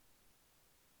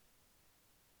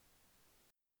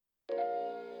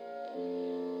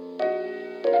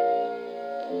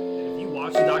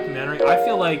watched the documentary, I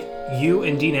feel like you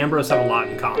and Dean Ambrose have a lot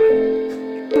in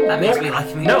common. That makes me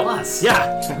like me less.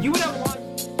 Yeah, you would have a lot.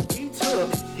 He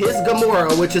took his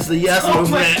Gamora, which is the Yes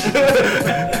movement,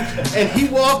 and he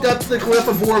walked up to the cliff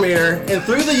of Vormir and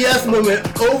threw the Yes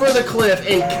movement over the cliff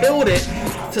and killed it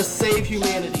to save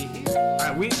humanity.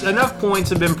 All right, enough points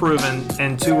have been proven,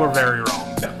 and 2 were very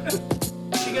wrong.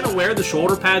 Is she gonna wear the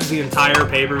shoulder pads the entire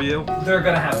pay-per-view? They're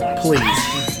gonna have lights.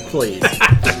 Please.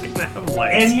 They're gonna have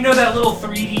lights. And you know that little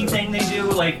 3D thing they do,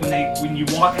 like when you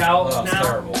walk out now? It's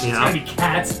terrible. It's gonna be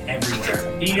cats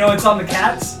everywhere. And you know what's on the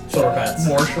cats? Shoulder pads.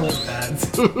 More shoulder pads.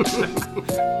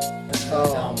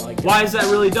 Oh my god. Why is that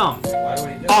really dumb? Why would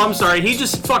he do Oh, I'm sorry. He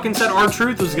just fucking said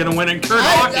R-Truth was gonna win and Kurt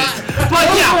Hawkins.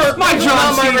 But yeah, my Those John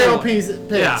are my real Cena. picks.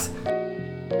 Yeah.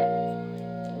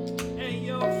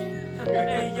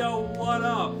 Hey yo, what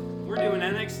up? We're doing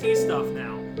NXT stuff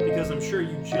now because I'm sure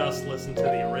you just listened to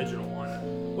the original one.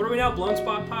 What are we now, Blown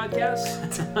Spot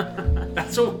Podcast?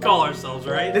 That's what we call ourselves,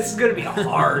 right? This is gonna be a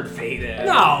hard fade in.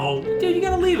 No, dude, you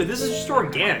gotta leave it. This is just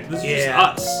organic. This is just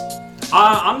us.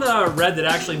 I'm the red that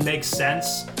actually makes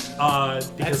sense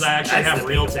because I actually have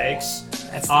real takes.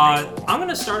 I'm going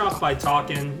to start off by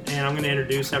talking, and I'm going to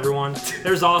introduce everyone.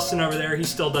 There's Austin over there. He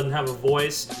still doesn't have a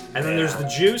voice. And then there's the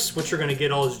Juice, which you're going to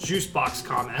get all his Juice Box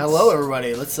comments. Hello,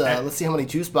 everybody. Let's see how many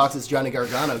juice boxes Johnny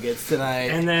Gargano gets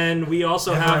tonight. And then we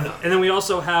also have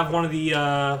one of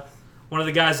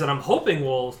the guys that I'm hoping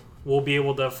will be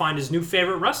able to find his new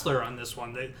favorite wrestler on this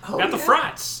one. They got the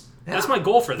Frats. Yeah. That's my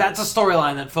goal for this. That's a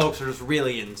storyline that folks are just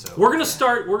really into. We're gonna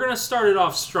start it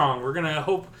off strong. We're gonna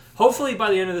hopefully by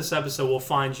the end of this episode we'll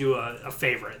find you a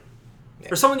favorite.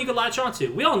 Or someone you can latch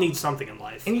onto. We all need something in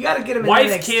life. And you gotta get him in wife,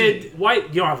 NXT. kid, wife.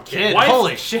 You don't have a kid. Wife,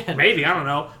 holy shit. Maybe, I don't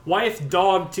know. Wife,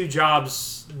 dog, 2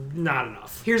 jobs. Not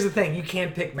enough. Here's the thing: you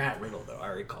can't pick Matt Riddle though. I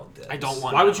already called this. I don't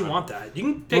want. Why would you want that? You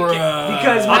can pick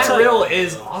because Matt Riddle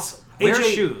is awesome. Wear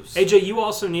shoes. AJ, you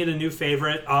also need a new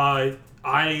favorite.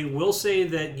 I will say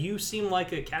that you seem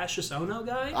like a Cassius Ohno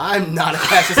guy. I'm not a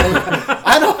Cassius Ohno.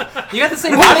 I don't. You got the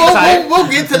same body type. We'll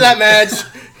get to that match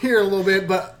here in a little bit,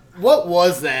 but what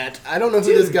was that? I don't know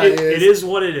who this guy is. It is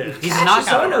what it is. He's a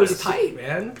knockout. Ohno's tight,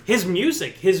 man. His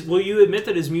music, will you admit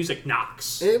that his music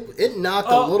knocks? It knocked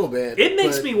a little bit. It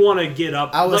makes me want to get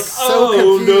up. I was like, so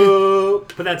confused. No.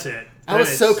 But that's it. I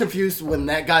was so confused when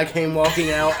that guy came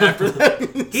walking out after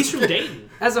that. He's from Dayton.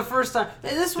 As a first time,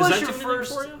 this was your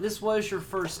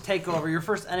first takeover, your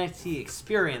first NXT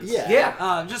experience.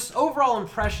 Yeah. Just overall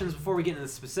impressions before we get into the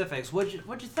specifics. What'd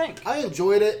you think? I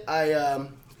enjoyed it. I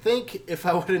think if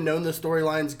I would have known the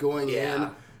storylines going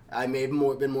in, I may have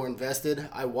been more invested.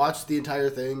 I watched the entire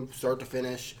thing, start to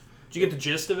finish. Did you get the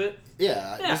gist of it?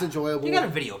 Yeah, it was enjoyable. You got a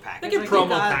video package. They get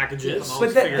promo packages.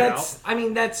 But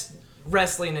that's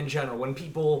wrestling in general. When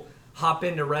people hop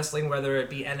into wrestling, whether it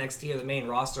be NXT or the main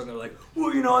roster, and they're like, "Well,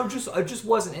 I just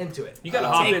wasn't into it." You gotta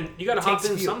hop in. You gotta hop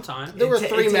in sometime. There were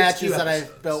 3 matches that I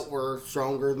felt were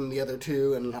stronger than the other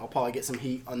 2, and I'll probably get some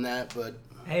heat on that. But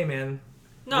hey, man,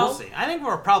 no, we'll see. I think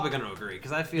we're probably going to agree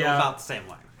because I feel about the same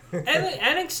way. And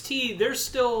NXT, they're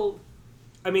still.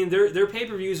 I mean, their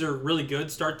pay-per-views are really good,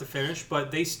 start to finish,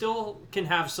 but they still can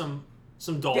have some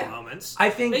dull moments. I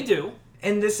think they do.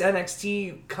 And this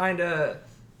NXT kind of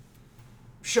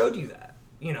showed you that,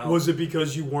 you know. Was it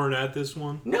because you weren't at this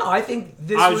one? No, I think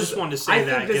this I was... just wanted to say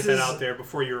that, get that out there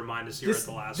before you remind us you were at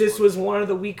the last one. This was one of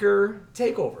the weaker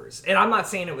takeovers. And I'm not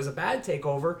saying it was a bad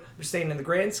takeover. I'm just saying in the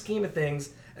grand scheme of things,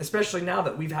 especially now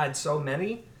that we've had so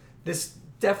many, this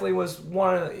definitely was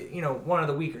one of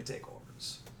the weaker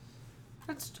takeovers.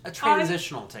 That's a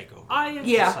transitional takeover. I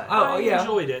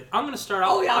enjoyed it. I'm going to start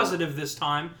out positive this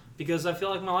time because I feel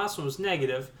like my last one was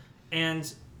negative,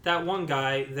 and that one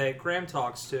guy that Graham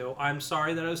talks to, I'm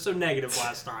sorry that I was so negative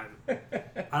last time.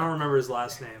 I don't remember his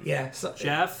last name. Yeah.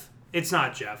 Jeff? It's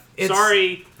not Jeff.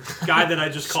 Sorry, guy that I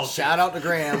just called. Shout out to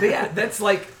Graham. But yeah, that's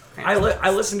like...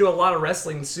 I listen to a lot of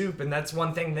Wrestling Soup, and that's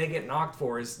one thing they get knocked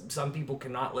for is some people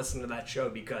cannot listen to that show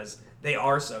because they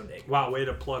are so negative. Wow, way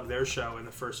to plug their show in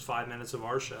the first 5 minutes of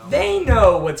our show. They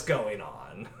know what's going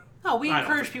on. No, we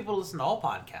encourage people to listen to all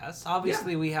podcasts.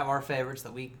 Obviously, we have our favorites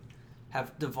that we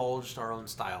have divulged our own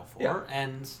style for,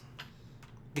 and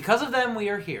because of them, we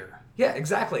are here. Yeah,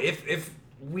 exactly. If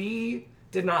we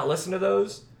did not listen to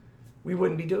those, we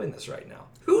wouldn't be doing this right now.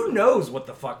 Who knows what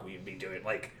the fuck we'd be doing?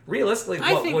 Like, realistically,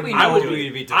 I what think would we we know what be we'd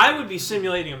doing? be doing. I would be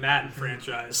simulating a Madden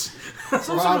franchise.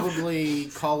 Probably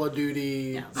Call of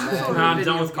Duty. Yeah. I'm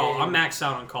done with Call. I'm maxed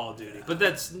out on Call of Duty, but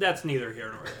that's neither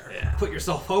here nor there. Yeah. Put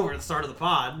yourself over at the start of the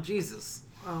pod. Jesus.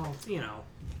 Well, you know.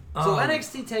 So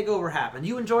NXT Takeover happened.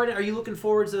 You enjoyed it? Are you looking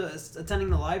forward to attending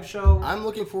the live show? I'm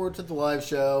looking forward to the live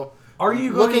show. Are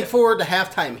you looking forward to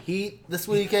Halftime Heat this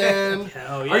weekend?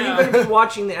 Hell yeah. Are you going to be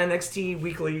watching the NXT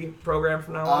weekly program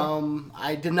from now on?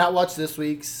 I did not watch this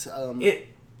week's. They're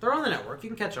on the network.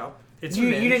 You can catch up. You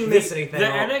didn't miss anything. The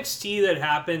NXT that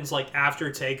happens like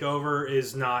after Takeover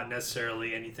is not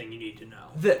necessarily anything you need to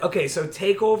know. Okay, so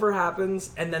Takeover happens,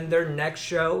 and then their next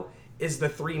show is the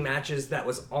 3 matches that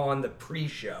was on the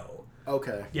pre-show.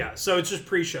 Okay. Yeah, so it's just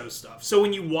pre-show stuff. So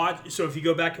when you watch, if you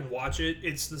go back and watch it,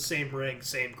 it's the same ring,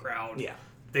 same crowd. Yeah.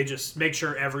 They just make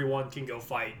sure everyone can go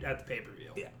fight at the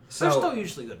pay-per-view. Yeah. So, they're still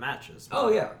usually good matches.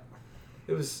 Oh yeah.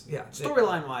 It was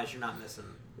Storyline wise, you're not missing.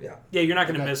 Yeah. Yeah, you're not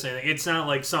going to miss anything. It's not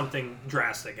like something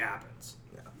drastic happens.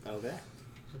 Yeah. Okay.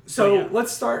 So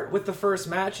let's start with the first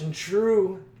match in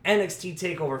true NXT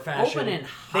Takeover fashion. Opening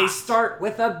hot. They start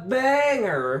with a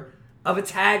banger of a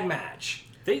tag match.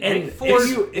 With four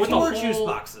juice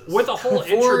boxes. With a whole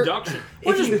introduction.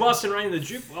 We're just busting right in the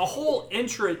juke. A whole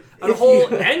entrance.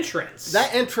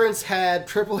 That entrance had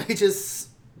Triple H's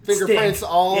fingerprints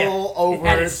all over it.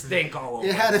 Had a stink all over it.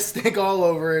 It had a stink all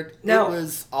over it. Now, it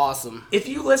was awesome. If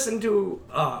you listen to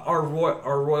our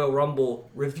Royal Rumble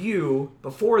review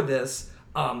before this,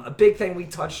 a big thing we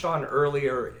touched on early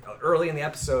in the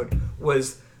episode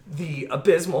was the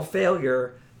abysmal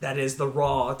failure that is the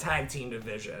Raw tag team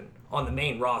division on the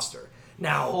main roster.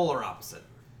 Now, polar opposite.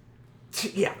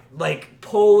 Yeah, like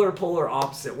polar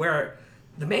opposite, where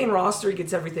the main roster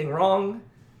gets everything wrong,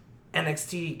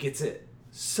 NXT gets it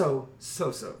so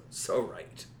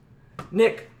right.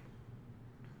 Nick,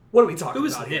 what are we talking Who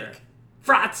is about Nick? here?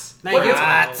 Frats. What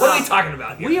are we talking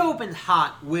about here? We opened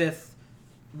hot with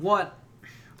what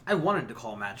I wanted to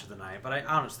call match of the night, but I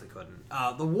honestly couldn't.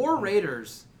 The War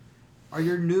Raiders are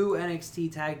your new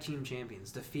NXT Tag Team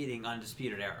Champions, defeating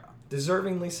Undisputed Era.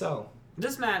 Deservingly so.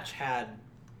 This match had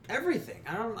everything.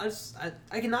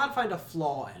 I cannot find a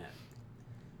flaw in it.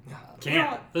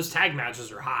 Those tag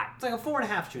matches are hot. It's like a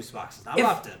 4.5 juice boxes. I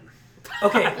loved it.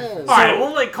 Okay. All right,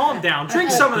 well, calm down.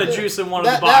 Drink some of the juice in one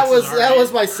of the boxes. That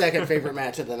was my second favorite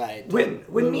match of the night.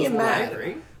 When me and Matt,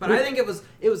 but I think it was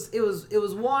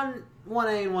 1A and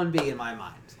 1B in my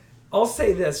mind. I'll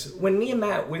say this: when me and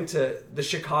Matt went to the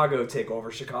Chicago Takeover,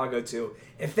 Chicago 2,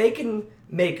 if they can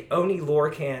make Oni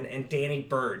Lorcan and Danny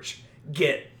Burch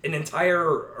get an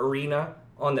entire arena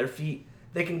on their feet,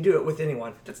 they can do it with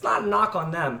anyone. That's not a knock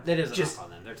on them. That is a knock on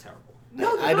them. They're terrible.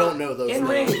 No, I don't know those in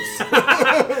names. rings.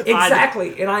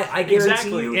 Exactly, and I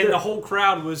guarantee you, and the whole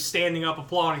crowd was standing up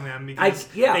applauding them because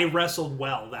they wrestled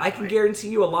well. I can guarantee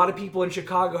you, a lot of people in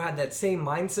Chicago had that same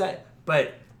mindset,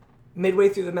 but midway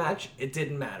through the match, it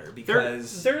didn't matter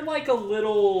because they're like a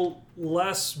little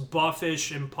less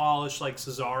buffish and polished, like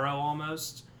Cesaro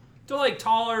almost. They're like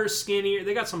taller, skinnier.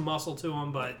 They got some muscle to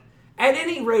them, but at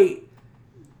any rate,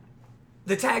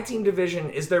 the tag team division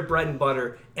is their bread and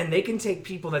butter, and they can take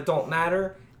people that don't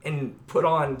matter and put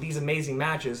on these amazing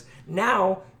matches.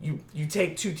 Now you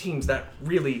take 2 teams that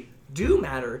really do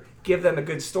matter, give them a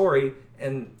good story,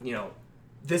 and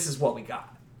this is what we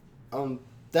got.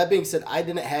 That being said, I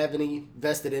didn't have any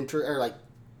vested interest or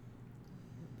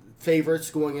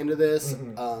favorites going into this.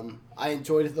 Mm-hmm. I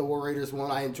enjoyed the War Raiders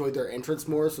one. I enjoyed their entrance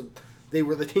more, so they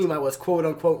were the team I was quote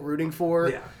unquote rooting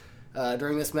for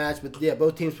during this match. But yeah,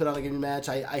 both teams put on a good match.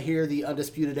 I hear the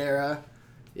Undisputed Era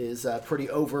is pretty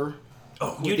over.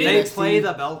 Oh, you didn't play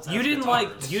the belts. You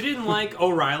didn't like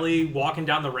O'Reilly walking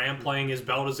down the ramp playing his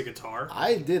belt as a guitar.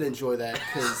 I did enjoy that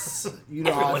because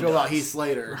how I feel about Heath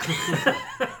Slater.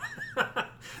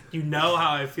 You know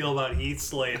how I feel about Heath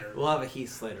Slater. We'll have a Heath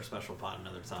Slater special pod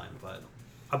another time, but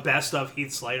a best of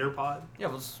Heath Slater pod.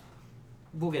 Yeah,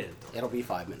 we'll get into it. It'll be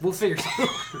 5 minutes. We'll figure something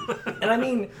out. And I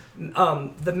mean,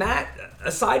 the match.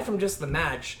 Aside from just the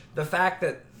match, the fact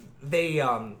that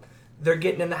they're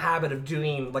getting in the habit of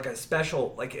doing like a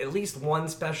special, like at least one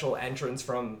special entrance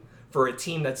for a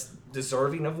team that's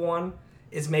deserving of one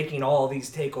is making all these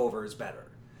takeovers better.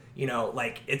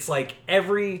 It's like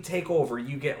every takeover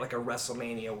you get like a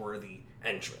WrestleMania worthy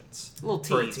entrance. A little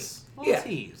tease.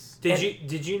 Tease.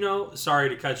 Did you know? Sorry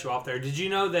to cut you off there. Did you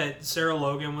know that Sarah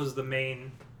Logan was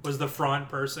the front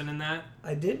person in that?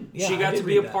 I did. Yeah, she got to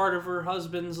be a part of her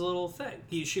husband's little thing.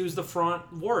 She was the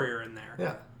front warrior in there.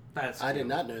 Yeah, I did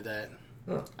not know that.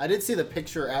 Huh. I did see the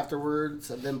picture afterwards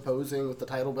of them posing with the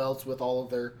title belts with all of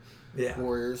their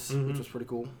warriors, which was pretty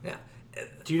cool. Yeah.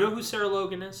 Do you know who Sarah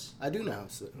Logan is? I do know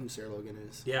who Sarah Logan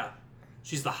is. Yeah.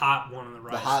 She's the hot one in the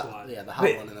Rise Squad. Yeah, the hot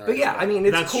one in the Rise But yeah, Squad. I mean,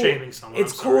 it's That's cool. shaming someone.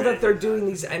 It's cool that they're doing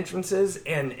these entrances,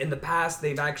 and in the past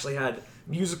they've actually had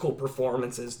musical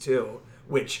performances too,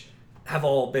 which have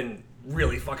all been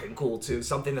really fucking cool too.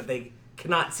 Something that they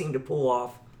cannot seem to pull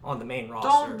off on the main roster.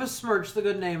 Don't besmirch the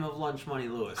good name of Lunch Money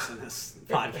Lewis in this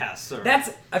podcast, sir. That's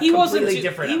a He wasn't completely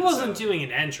different. He wasn't episode. doing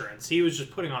an entrance. He was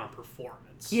just putting on a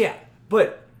performance. Yeah,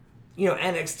 but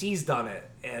NXT's done it,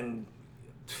 and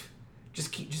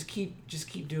just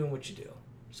keep doing what you do.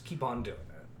 Just keep on doing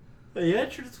it. The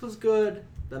entrance was good.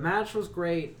 The match was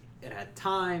great. It had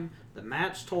time. The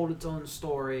match told its own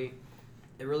story.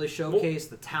 It really showcased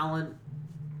the talent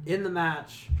in the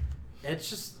match. It's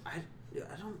just I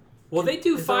don't. Well, they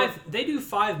do is five. that- They do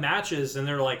 5 matches, and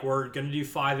they're like, we're gonna do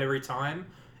 5 every time,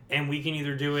 and we can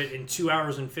either do it in 2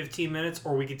 hours and 15 minutes,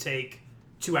 or we could take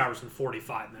 2 hours and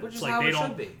 45 minutes. Which is like how they it don't.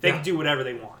 should be. They Yeah. can do whatever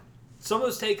they want. Some of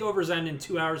those takeovers end in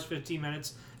 2 hours 15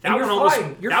 minutes. That And one you're almost.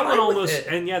 fine. You're that one fine with almost. it.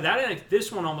 And yeah, this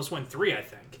one almost went 3. I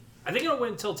think. I think it'll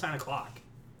win until 10 o'clock.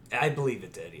 I believe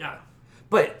it did. Yeah.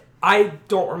 But I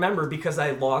don't remember because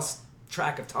I lost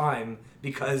track of time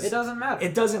because It doesn't matter.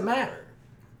 It doesn't matter.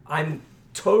 I'm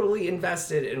totally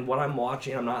invested in what I'm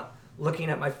watching. I'm not looking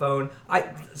at my phone.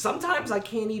 Sometimes I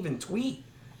can't even tweet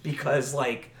because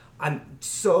like I'm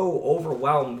so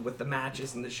overwhelmed with the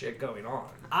matches and the shit going on.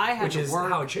 I had which to is work.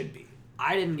 how it should be.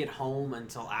 I didn't get home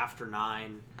until after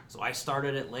 9, so I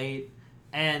started it late.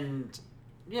 And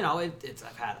I've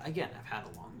had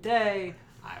a long day.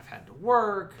 I've had to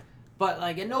work, but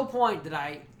like at no point did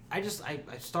I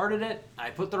started it. I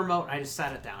put the remote. And I just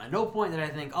sat it down. At no point did I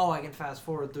think, oh, I can fast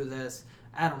forward through this.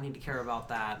 I don't need to care about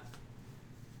that.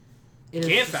 You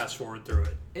can't fast forward through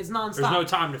it. It's nonstop. There's no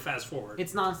time to fast forward.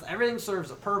 It's nonstop. Everything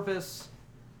serves a purpose.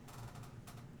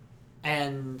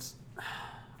 And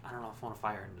I don't know if I want to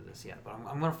fire into this yet, but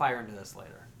I'm going to fire into this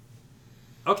later.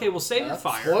 Okay, well, save your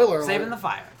fire. Spoiler Saving alert. the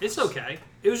fire. It's okay.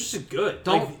 It was just good.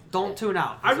 Don't tune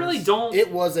out. I really don't.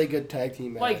 It was a good tag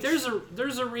team match. Like, there's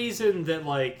a reason that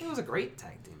like It was a great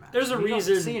tag team match. There's a You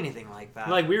reason- don't see anything like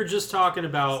that. we were just talking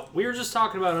about a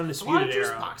lot of Undisputed juice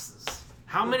Era. boxes.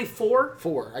 How many? 4?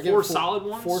 4. I give 4 it solid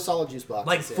ones? 4 solid juice boxes.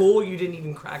 Like yeah. full, you didn't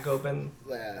even crack open.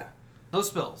 Yeah. No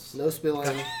spills. No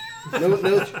spilling. no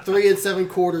 3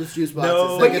 7/4 juice boxes.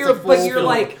 No. Like, But it's a full you're fill.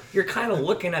 like you're kind of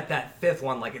looking at that 5th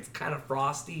one like it's kind of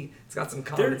frosty. It's got some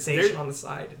condensation on the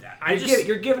side.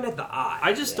 You're giving it the eye.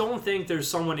 I just don't think there's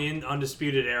someone in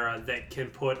Undisputed Era that can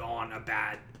put on a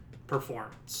bad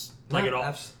performance. Like at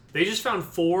all. They just found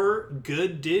 4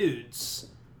 good dudes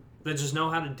that just know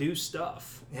how to do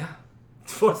stuff. Yeah.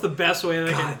 What's the best way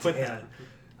they can God put damn. that?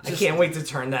 I can't wait to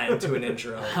turn that into an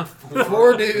intro.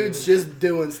 4 dudes just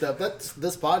doing stuff. That's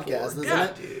this podcast, isn't Yeah,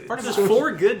 it? just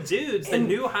 4 good dudes that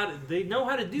know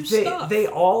how to do stuff. They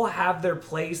all have their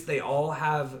place. They all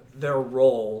have their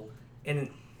role, and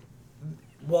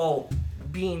while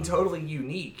being totally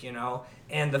unique,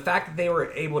 and the fact that they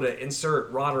were able to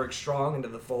insert Roderick Strong into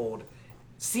the fold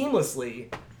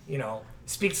seamlessly,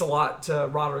 speaks a lot to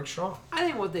Roderick Strong. I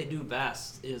think what they do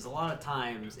best is a lot of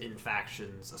times in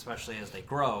factions, especially as they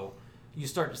grow, you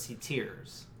start to see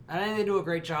tiers. And I think they do a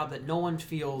great job that no one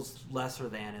feels lesser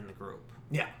than in the group.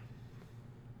 Yeah.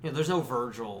 There's no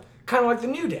Virgil. Kind of like the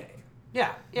New Day.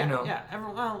 Yeah. Everyone,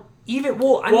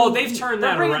 they've turned that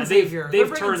they're bringing around. Xavier. They've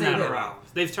They're turned bringing that Xavier around.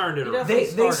 out. They've turned it He around.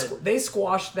 definitely they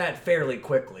squashed that fairly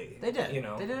quickly. They did.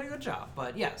 They did a good job.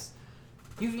 But yes,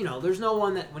 there's no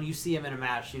one that when you see him in a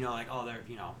match, like, oh, they're,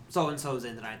 so and so's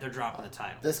in tonight. They're dropping the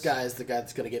title. This guy is the guy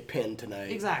that's going to get pinned tonight.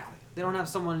 Exactly. They don't have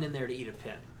someone in there to eat a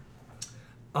pin.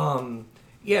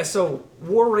 Yeah, so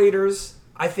War Raiders,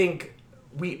 I think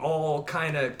we all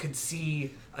kind of could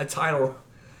see a title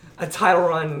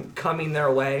run coming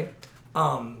their way.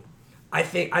 I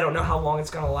don't know how long it's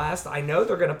going to last. I know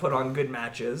they're going to put on good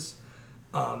matches.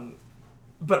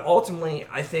 But ultimately,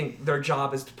 I think their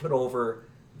job is to put over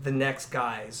the next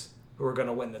guys who are going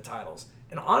to win the titles.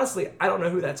 And honestly, I don't know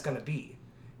who that's going to be,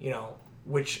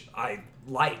 which I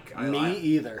like. Me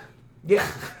either. Yeah.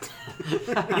 You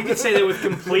can say that with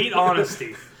complete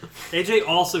honesty. AJ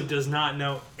also does not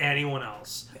know anyone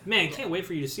else. Man, can't wait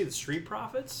for you to see the Street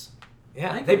Profits.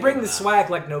 Yeah, they bring the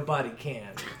swag like nobody can.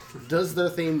 Does their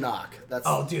theme knock? That's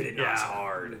Dude, it knocks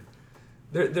hard.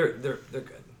 They're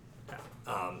good.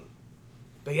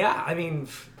 But yeah, I mean,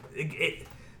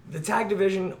 the tag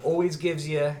division always gives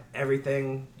you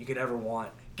everything you could ever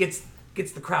want. Gets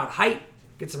the crowd hyped,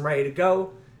 gets them ready to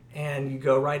go, and you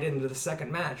go right into the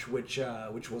second match, which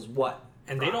was what?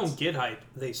 And they don't get hype;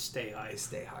 they stay They hype.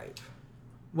 stay hype.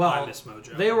 Well, Miss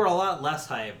Mojo. they were a lot less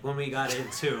hype when we got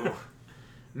into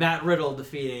Matt Riddle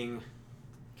defeating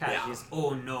Cassius. Yeah. Oh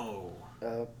no.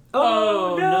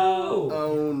 Oh no!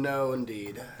 Oh no,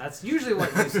 indeed. That's usually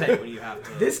what you say when you have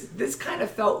to. This kind of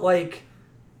felt like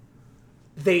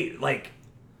they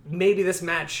maybe this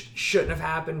match shouldn't have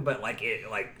happened, but like it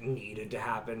like needed to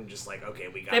happen. Just like, okay,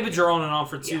 we got. They've been drawing it on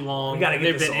for too long. We gotta get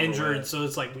They've this been over injured, with. so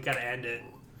it's like we gotta end it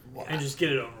and just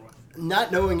get it over with.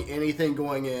 Not knowing anything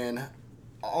going in,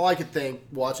 all I could think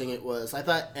watching it was, I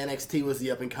thought NXT was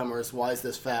the up and comers. Why is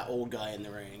this fat old guy in the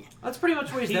ring? That's pretty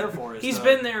much what he's there for. He's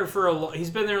been there for he's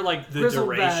been there like the Grizzled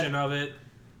duration vet. of it.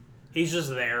 He's just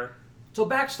there. So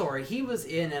backstory, he was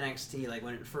in NXT like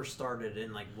when it first started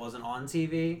and like wasn't on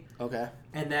TV. Okay.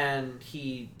 And then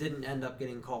he didn't end up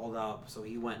getting called up, so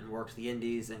he went and worked the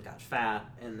indies and got fat,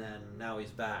 and then now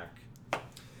he's back.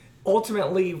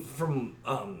 Ultimately, from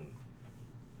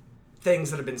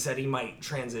things that have been said, he might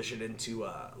transition into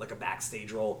like a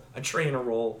backstage role, a trainer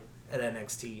role at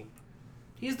NXT.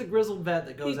 He's the grizzled vet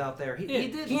that goes out there. He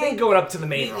ain't going up to the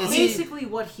main roster. Basically,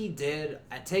 what he did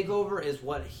at Takeover is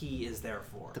what he is there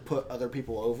for. To put other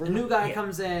people over? A new guy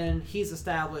comes in, he's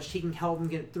established, he can help them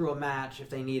get through a match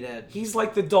if they need it. He's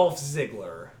like the Dolph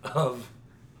Ziggler of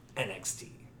NXT.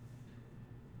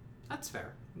 That's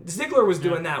fair. Ziggler was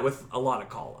doing that with a lot of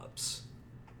call-ups.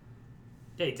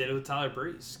 Yeah, he did it with Tyler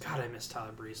Breeze. God, I miss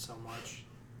Tyler Breeze so much.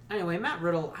 Anyway, Matt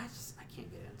Riddle, I can't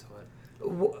get into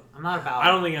it. I'm not about I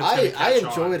don't think it's gonna I catch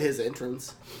enjoyed on. his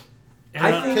entrance.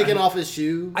 I think- Kicking off his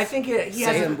shoes. I think he Saying,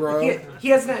 hasn't, bro. he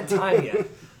hasn't had time yet.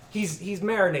 He's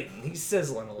marinating. He's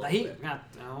sizzling a little bit.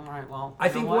 All right, well. I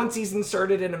think once he's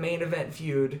inserted in a main event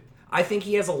feud, I think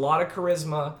he has a lot of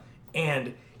charisma,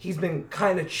 and he's been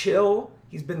kind of chill.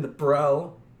 He's been the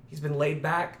bro. He's been laid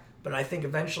back, but I think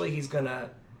eventually he's going to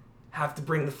have to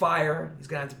bring the fire. He's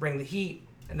going to have to bring the heat,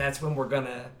 and that's when we're going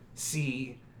to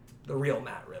see the real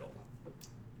Matt Riddle.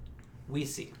 We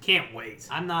see. Can't wait.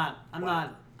 I'm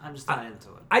just not into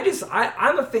it.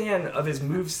 I'm a fan of his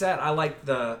moveset. I like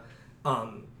the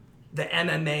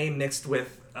MMA mixed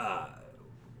with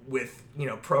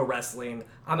pro wrestling.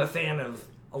 I'm a fan of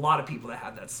a lot of people that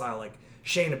have that style, like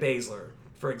Shayna Baszler,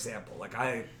 for example. Like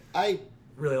I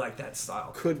really like that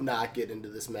style. Could not get into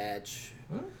this match.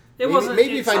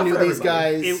 Maybe if I knew these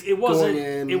guys it wasn't going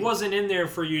in. it wasn't in there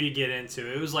for you to get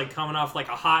into. It was like coming off like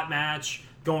a hot match,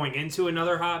 going into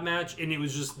another hot match, and it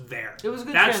was just there. It was a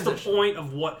good That's transition. the point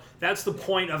of that's the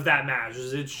point of that match,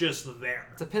 is it's just there.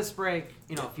 It's a piss break.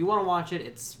 If you want to watch it,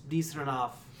 it's decent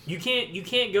enough. You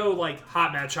can't go like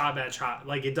hot match, hot.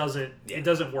 Like it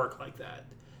doesn't work like that.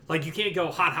 Like you can't go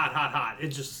hot. It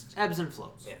just Ebbs and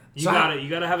flows. Yeah. you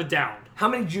gotta have it down. How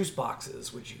many juice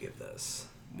boxes would you give this?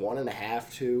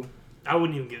 1.5, 2. I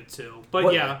wouldn't even get 2,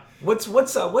 but yeah. What's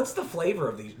the flavor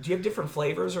of these? Do you have different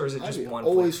flavors, or is it just one?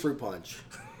 Always flavor? fruit punch.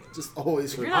 Just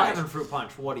always If fruit you're not punch. having fruit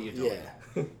punch, what are you doing?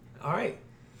 Yeah. All right.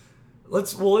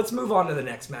 Let's move on to the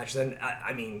next match then.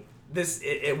 I mean,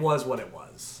 it was what it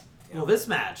was. Well, this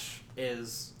match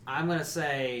is, I'm going to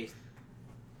say,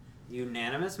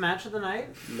 unanimous match of the night.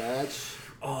 Match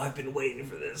Oh, I've been waiting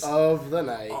for this of the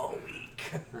night. all week.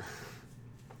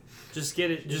 Just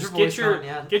get it. Just your get voice your on,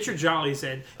 yeah? get your jollies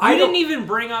in. I You don't- didn't even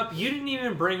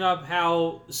bring up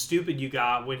how stupid you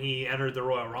got when he entered the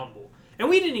Royal Rumble, and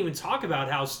we didn't even talk about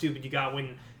how stupid you got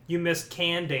when you missed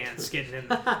Can Dance getting in.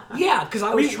 Yeah, because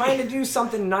I was trying to do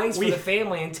something nice for we- the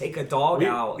family and take a dog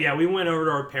out. We went over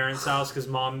to our parents' house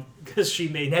because she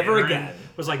made Never dinner again. and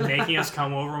was like making us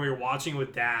come over, and we were watching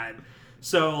with Dad.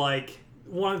 So like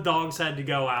one of the dogs had to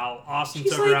go out. Austin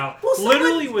She's took her like, out. "Will someone-"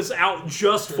 Literally was out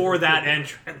just for that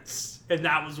entrance, and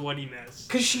that was what he missed.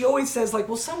 Because she always says, like,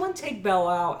 will someone take Belle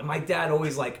out? And my dad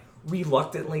always, like,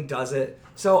 reluctantly does it.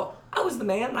 So I was the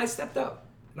man, and I stepped up.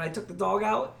 And I took the dog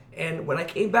out, and when I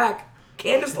came back,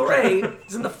 Candice LeRae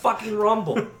is in the fucking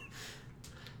Rumble.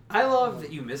 I love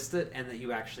that you missed it and that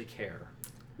you actually care.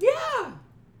 Yeah.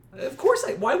 Of course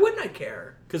why wouldn't I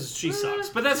care? Because she sucks.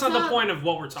 But that's not the point of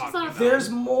what we're talking not about. There's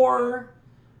more.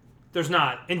 There's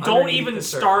not. And don't Underneath even the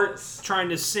start surface. trying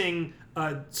to sing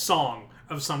a song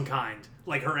of some kind,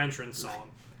 like her entrance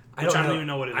song. I Which don't I don't know- even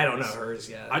know what it is. I don't know hers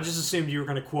yet. I just assumed you were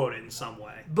going to quote it in some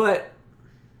way. But,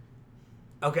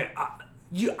 okay,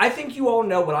 I think you all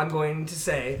know what I'm going to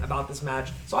say about this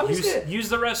match. So I'm just going to... Use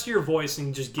the rest of your voice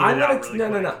and just get it out really No.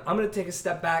 quick. I'm going to take a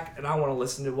step back, and I want to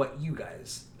listen to what you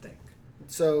guys think.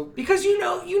 So, Because you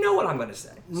know what I'm going to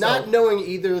say. not knowing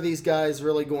either of these guys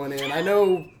really going in, I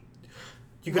know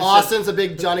You could Austin's a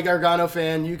big Johnny Gargano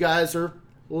fan. You guys are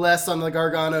less on the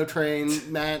Gargano train,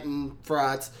 Matt and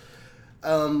Frotz.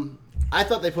 I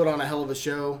thought they put on a hell of a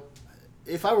show.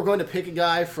 If I were going to pick a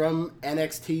guy from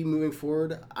NXT moving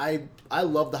forward, I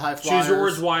love the high flyers. choose your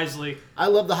words wisely. I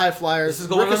love the high flyers. This is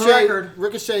going on the record.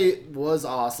 Ricochet was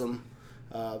awesome.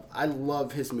 I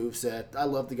love his moveset. I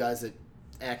love the guys that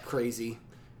act crazy,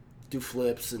 do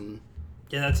flips, and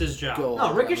Yeah, that's his job. go.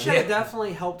 No, Ricochet Yeah.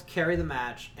 definitely helped carry the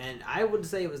match, and I would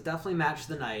say it was definitely match of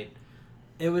the night.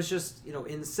 It was just,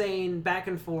 insane, back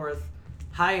and forth,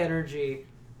 high energy.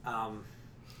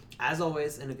 As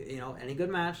always, in any good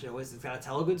match, it's got to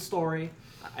tell a good story.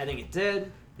 I think it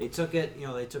did. They took it,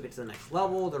 they took it to the next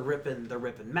level. They're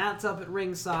ripping mats up at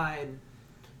ringside.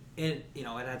 It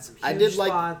had some huge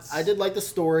spots. I did like the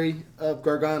story of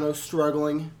Gargano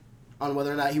struggling on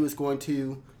whether or not he was going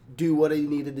to do what he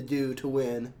needed to do to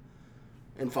win,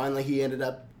 and finally he ended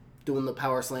up doing the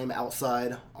power slam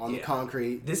outside on the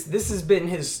concrete. This has been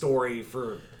his story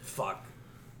for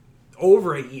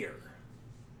over a year.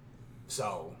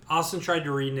 So Austin tried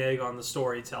to renege on the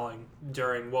storytelling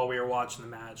while we were watching the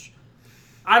match.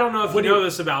 I don't know if you know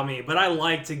this about me, but I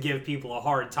like to give people a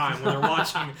hard time when they're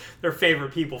watching their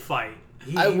favorite people fight.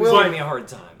 he was giving me a hard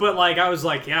time. But I was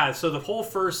like, yeah. So the whole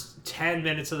first 10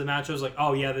 minutes of the match, I was like,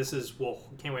 oh yeah,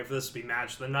 can't wait for this to be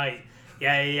match of the night.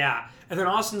 Yeah. And then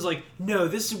Austin's like, no,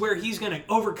 this is where he's going to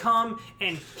overcome,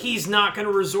 and he's not going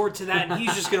to resort to that, and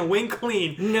he's just going to win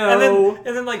clean. No. And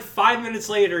then 5 minutes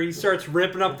later, he starts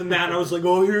ripping up the mat, and I was like,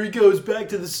 oh, here he goes, back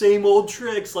to the same old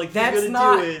tricks, he's going to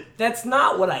do it. That's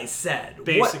not what I said.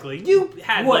 Basically. You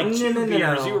had two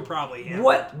beers. No. You were probably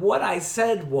hammered. What I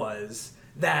said was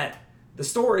that the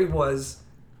story was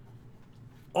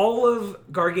all of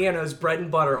Gargano's bread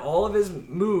and butter, all of his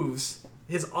moves,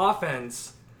 his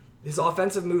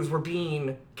offensive moves were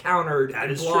being countered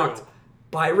and blocked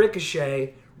by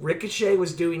Ricochet. Ricochet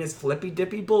was doing his flippy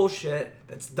dippy bullshit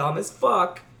that's dumb as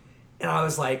fuck, and I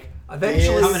was like,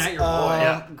 eventually coming at your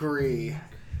boy. Agree.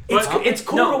 It's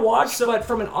cool to watch, but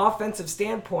from an offensive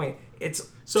standpoint, it's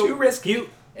too risky.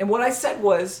 And what I said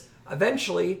was,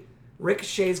 eventually,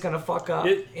 Ricochet's gonna fuck up.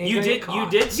 You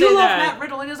did say You love that. Matt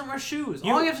Riddle. He doesn't wear shoes.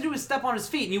 All you have to do is step on his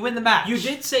feet, and you win the match. You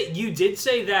did say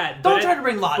that. Don't try to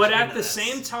bring logic But at into the this.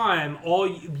 same time,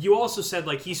 you also said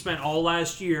he spent all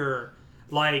last year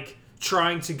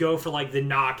trying to go for the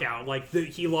knockout.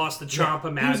 He lost the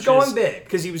Ciampa matches. He was going big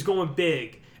because he was going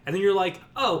big. And then you're like,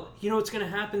 oh, you know what's going to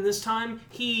happen this time?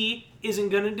 He isn't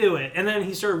going to do it. And then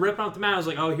he started ripping up the mat. I was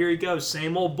like, oh, here he goes,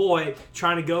 same old boy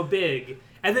trying to go big.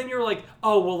 And then you're like,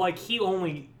 oh, well, he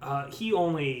only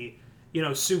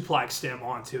suplexed him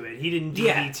onto it. He didn't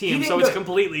DDT him, so it's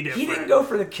completely different. He didn't go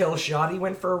for the kill shot. He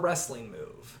went for a wrestling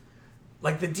move.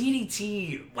 The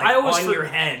DDT your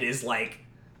head is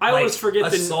I always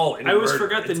forget assault and I always murder,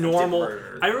 forgot the attempted normal.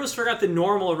 murder. I always forgot the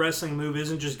normal wrestling move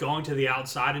isn't just going to the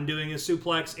outside and doing a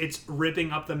suplex. It's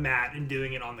ripping up the mat and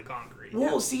doing it on the concrete.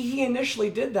 Well, see, he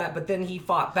initially did that, but then he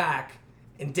fought back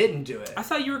and didn't do it. I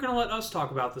thought you were going to let us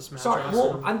talk about this match. Sorry, Austin.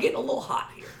 well, I'm getting a little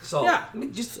hot here. So, Yeah.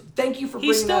 just thank you for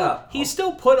bringing that up. He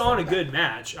still put on a good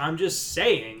match. I'm just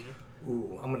saying.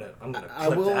 Ooh, I'm gonna clip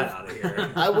that out of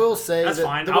here. I will say That's that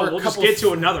fine. there were We'll a just couple get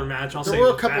to another match. There were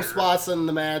a couple spots in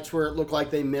the match where it looked like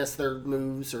they missed their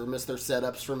moves or missed their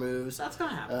setups for moves. That's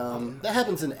gonna happen. That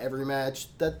happens in every match.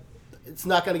 It's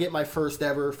not going to get my first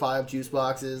ever 5 juice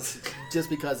boxes just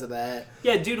because of that.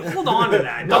 Yeah, dude, hold on to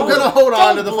that. I'm going to hold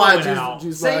on to the blow 5 it out.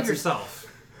 juice boxes. Save yourself.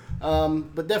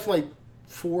 But definitely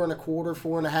 4.25,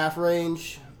 4.5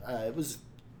 range. It was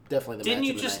definitely the Didn't match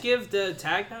you of the just night. give the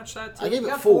tag match that too? I gave You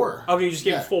it got 4. Okay, you just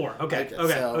gave Yeah. it 4. Okay.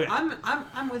 So-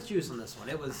 I'm with Juice on this one.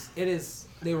 It is.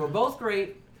 They were both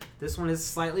great. This one is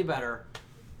slightly better.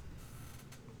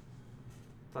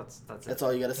 That's it. That's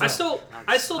all you got to say.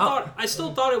 I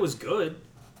still thought it was good.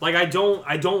 I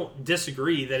don't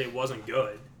disagree that it wasn't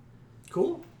good.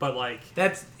 Cool. But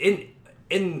That's in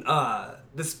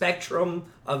the spectrum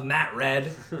of Matt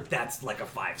Red. That's like a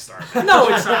 5-star. no,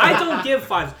 it's not. I don't give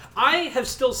 5s. I have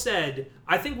still said,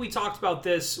 I think we talked about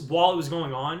this while it was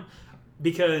going on,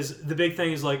 because the big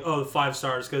thing is the 5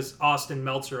 stars because Austin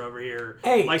Meltzer over here.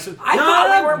 Hey, I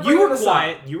thought we weren't you were bringing this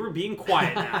quiet. up. You were being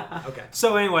quiet now. Okay.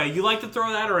 So anyway, you like to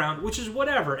throw that around, which is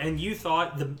whatever. And you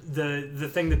thought the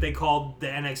thing that they called the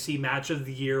NXT match of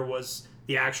the year was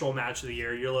the actual match of the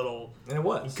year. Your little And it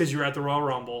was. because you were at the Royal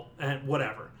Rumble and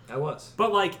whatever. I was.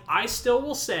 But I still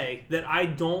will say that I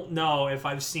don't know if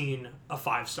I've seen a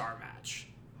 5-star match.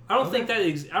 I don't think that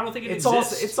I don't think it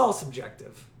exists. It's all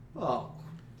subjective. Oh.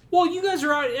 Well, you guys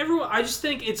are out. Everyone. I just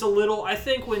think it's a little. I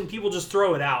think when people just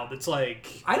throw it out, it's I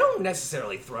don't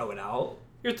necessarily throw it out.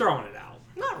 you're throwing it out.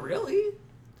 Not really.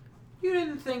 You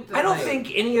didn't think that. I don't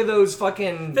think any of those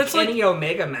fucking That's Kenny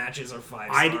Omega matches are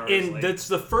 5 stars. That's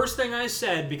the first thing I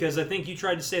said because I think you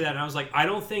tried to say that, and I was like, I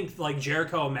don't think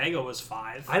Jericho Omega was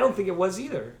 5. I don't think it was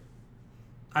either.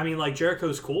 I mean, like,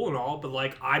 Jericho's cool and all, but,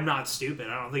 like, I'm not stupid.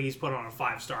 I don't think he's put on a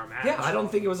 5-star match. Yeah, I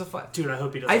don't think it was a fight. Dude, I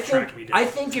hope he doesn't track me down. I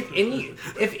think if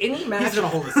any match, He's gonna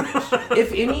hold this against you.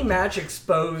 if any match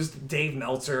exposed Dave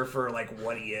Meltzer for like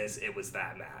what he is, it was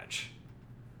that match.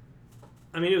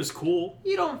 I mean, it was cool.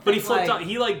 You don't think But he flipped like, off.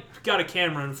 He, like, got a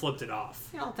camera and flipped it off.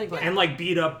 You don't think like And, like,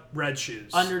 beat up Red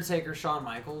Shoes. Undertaker Shawn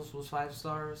Michaels was 5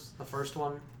 stars? The first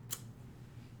one?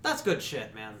 That's good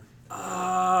shit, man.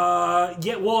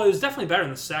 Yeah, well, it was definitely better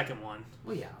than the second one.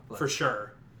 Well, yeah. But For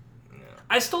sure.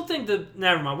 I still think that...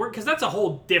 Never mind. Because that's a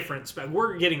whole different spec.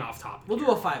 We're getting off topic. we'll do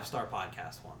a 5-star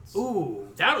podcast once. Ooh,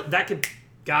 that could...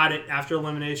 Got it. After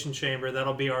Elimination Chamber,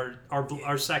 that'll be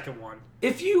our second one.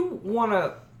 If you want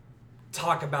to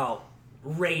talk about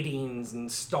ratings and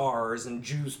stars and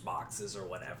juice boxes or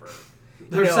whatever,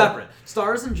 They're separate.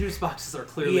 Stars and juice boxes are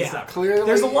clearly separate. Clearly,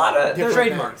 there's a lot of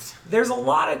trademarks. There's a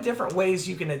lot of different ways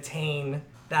you can attain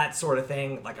that sort of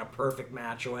thing, like a perfect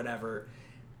match or whatever.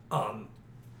 The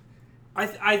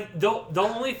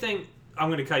only thing... I'm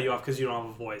going to cut you off because you don't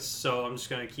have a voice, so I'm just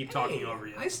going to keep talking over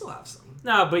you. I still have some.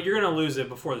 No, but you're going to lose it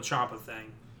before the Ciampa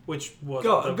thing, which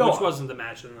wasn't the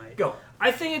match of the night. Go.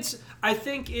 I think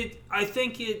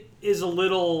it is a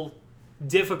little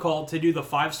difficult to do the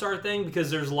 5-star thing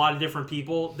because there's a lot of different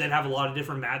people that have a lot of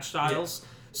different match styles. Yeah.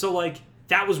 So like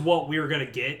that was what we were going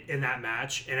to get in that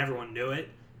match, and everyone knew it.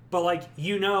 But like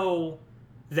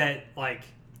that like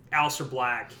Aleister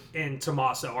Black and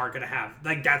Tommaso aren't going to have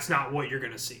like that's not what you're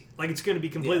going to see. Like it's going to be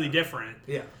completely different.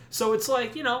 Yeah. So it's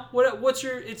like what's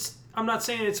your I'm not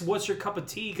saying it's what's your cup of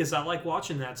tea because I like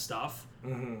watching that stuff.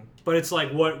 Mm-hmm. But it's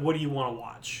like what do you want to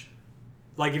watch?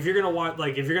 Like if you're gonna watch,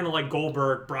 like if you're gonna like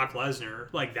Goldberg, Brock Lesnar,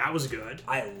 like that was good.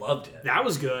 I loved it. That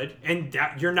was good, and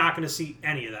that you're not gonna see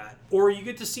any of that. Or you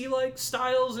get to see like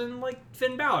Styles and like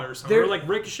Finn Balor or something, or like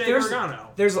Ricochet, Gargano.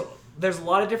 There's a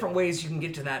lot of different ways you can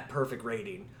get to that perfect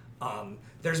rating.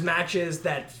 There's matches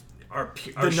that are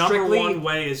the number one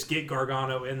way is get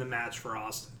Gargano in the match for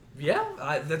Austin.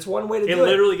 Yeah, that's one way to do it. It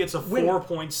literally gets a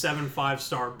 4.75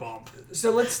 star bump.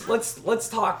 So let's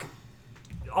talk.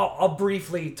 I'll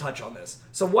briefly touch on this.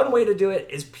 So one way to do it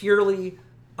is purely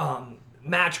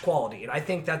match quality, and I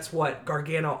think that's what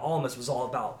Gargano Almas was all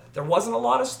about. There wasn't a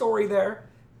lot of story there,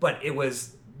 but it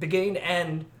was beginning to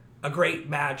end a great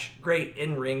match, great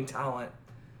in-ring talent.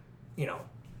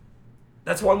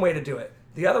 That's one way to do it.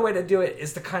 The other way to do it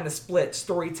is to kind of split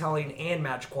storytelling and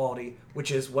match quality,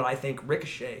 which is what I think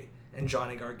Ricochet and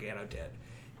Johnny Gargano did.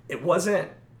 It wasn't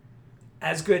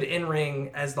as good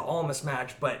in-ring as the Almas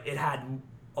match, but it had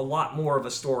a lot more of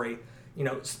a story.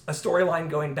 A storyline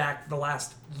going back the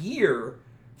last year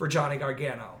for Johnny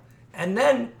Gargano. And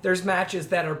then there's matches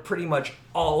that are pretty much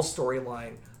all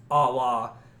storyline, a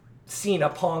la Cena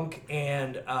Punk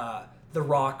and The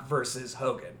Rock versus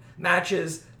Hogan.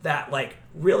 Matches that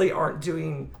really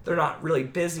they're not really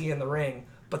busy in the ring,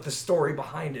 but the story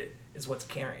behind it is what's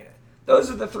carrying it.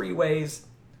 Those are the three ways.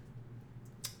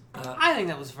 I think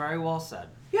that was very well said.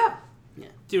 Yeah.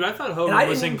 Dude, I thought Hogan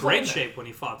was in great shape when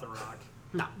he fought The Rock.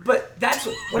 No, but that's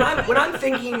when I'm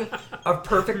thinking of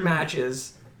perfect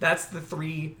matches. That's the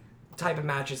three type of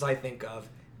matches I think of,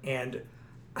 and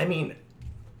I mean,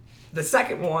 the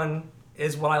second one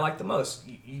is what I like the most.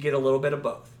 You get a little bit of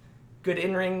both: good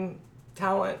in-ring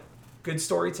talent, good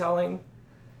storytelling.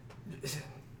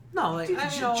 No, Dude,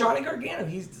 Johnny Gargano.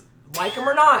 He's like him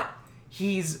or not,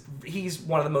 he's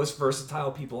one of the most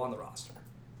versatile people on the roster.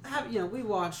 We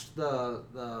watched the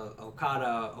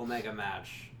Okada Omega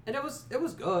match, and it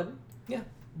was good. Yeah.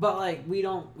 But we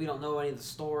don't know any of the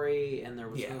story, and there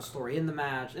was no story in the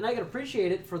match, and I can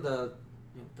appreciate it for the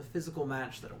physical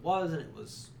match that it was, and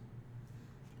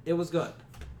it was good.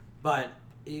 But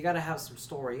you got to have some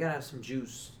story, you got to have some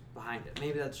juice behind it.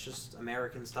 Maybe that's just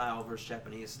American style versus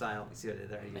Japanese style. You see what I did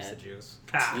there? I used the juice.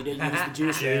 You didn't use the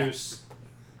juice. Juice.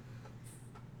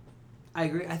 I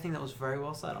agree. I think that was very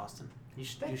well said, Austin. You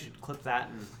should clip that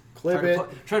and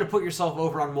try to put yourself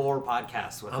over on more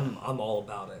podcasts with it. I'm all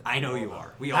about it. I know you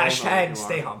are. We all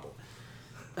stay humble.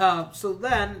 So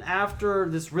then, after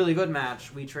this really good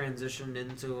match, we transitioned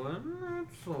into a not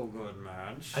so good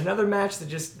match. Another match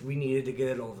that we needed to get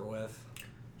it over with.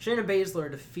 Shayna Baszler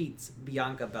defeats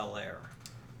Bianca Belair.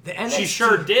 She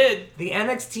sure did. The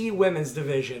NXT women's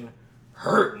division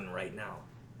hurting right now.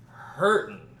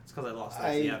 Hurting. It's because I lost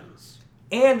Lacey Evans.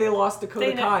 And they lost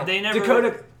Dakota Kai. They never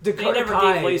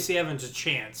Kai. gave Lacey Evans a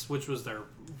chance, which was their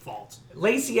fault.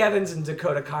 Lacey Evans and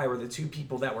Dakota Kai were the two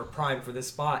people that were primed for this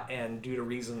spot, and due to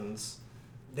reasons,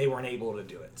 they weren't able to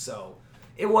do it. So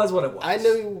it was what it was. I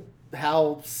knew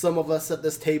how some of us at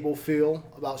this table feel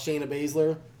about Shayna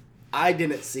Baszler. I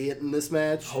didn't see it in this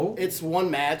match. Oh. It's one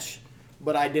match,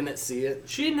 but I didn't see it.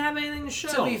 She didn't have anything to show.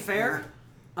 To be fair,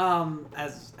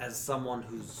 as someone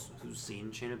who's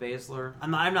seen Shayna Baszler,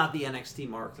 I'm not the NXT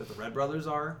mark that the Red Brothers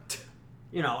are.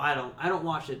 I don't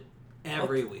watch it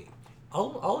every week.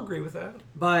 I'll agree with that.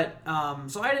 But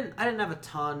so I didn't have a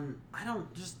ton.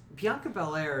 Bianca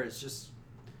Belair is just,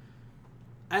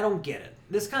 I don't get it.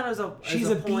 This kind of is a She's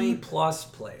a B+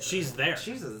 player. She's there.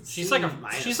 She's a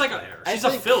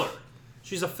filler.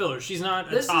 She's a filler. She's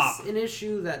not a top. This is an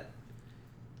issue that,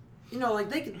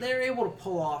 they're able to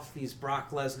pull off these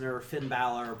Brock Lesnar, Finn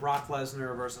Balor, Brock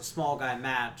Lesnar versus a small guy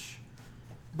match,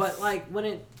 but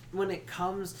when it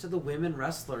comes to the women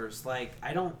wrestlers, I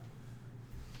don't.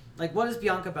 What is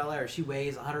Bianca Belair? She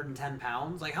weighs 110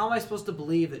 pounds. How am I supposed to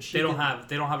believe that she? They don't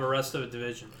have a rest of a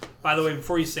division. By the way,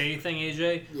 before you say anything,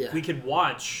 AJ, we could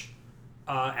watch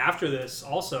after this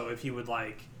also, if you would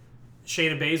like.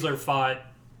 Shayna Baszler fought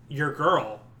your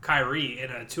girl Kyrie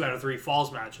in a 2 out of 3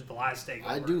 falls match at the last Takeover.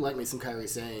 I do like me some Kyrie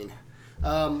Sane.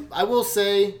 I will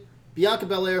say Bianca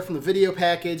Belair, from the video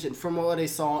package and from what I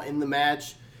saw in the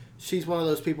match, she's one of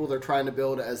those people they're trying to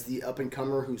build as the up and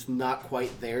comer who's not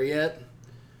quite there yet.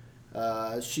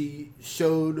 She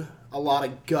showed a lot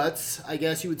of guts, I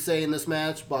guess you would say, in this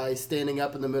match by standing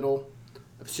up in the middle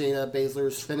of Shayna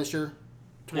Baszler's finisher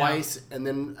twice and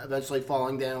then eventually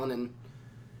falling down and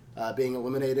being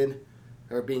eliminated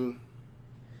or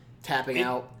tapping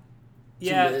out.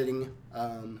 Humiliating. I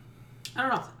don't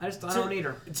know. I don't need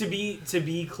her. To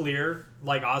be clear,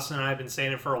 like Austin and I have been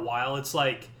saying it for a while, it's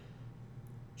like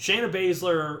Shayna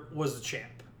Baszler was the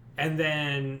champ. And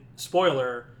then,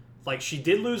 spoiler, she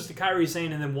did lose to Kairi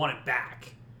Sane and then won it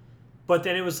back. But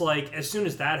then it was as soon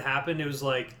as that happened, it was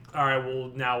all right,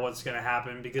 well, now what's going to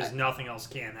happen? Because nothing else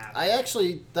can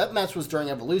happen. That match was during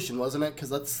Evolution, wasn't it? Because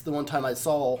that's the one time I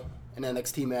saw an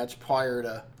NXT match prior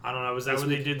to... I don't know. Was that when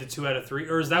they did the 2 out of 3?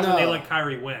 Or is that when they let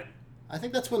Kairi win? I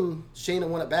think that's when Shayna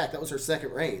won it back. That was her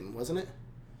second reign, wasn't it?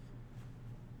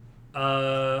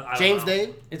 I James don't know.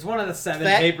 Dave? It's one of the 7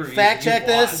 pay-per-views. Fact check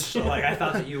this. So I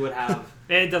thought that you would have...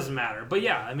 It doesn't matter. But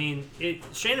yeah, I mean,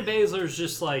 Shayna Baszler is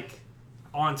just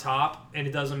on top, and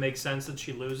it doesn't make sense that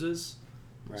she loses.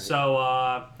 Right.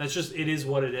 So that's just, it is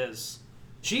what it is.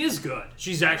 She is good.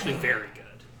 She's actually very good.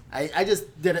 I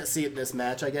just didn't see it in this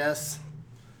match, I guess.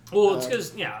 Well, it's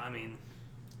because,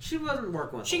 she wasn't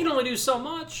working with she can only do so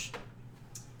much.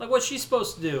 What's she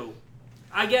supposed to do?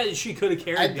 I guess she could have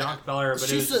carried Bianca Belair, but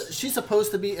she's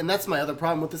supposed to be, and that's my other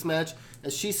problem with this match,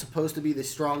 is she's supposed to be the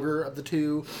stronger of the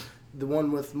two, the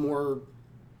one with more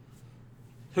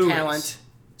talent.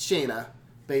 Shayna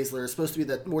Baszler is supposed to be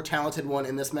the more talented one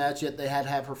in this match, yet they had to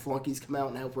have her flunkies come out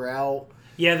and help her out.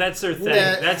 Yeah, that's her thing.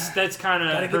 That's kind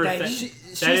of her thing.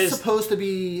 She's supposed to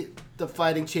be the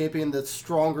fighting champion, the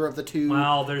stronger of the two,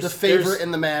 the favorite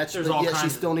in the match, but yet she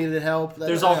still needed help.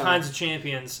 There's all kinds of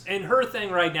champions. And her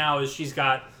thing right now is she's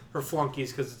got her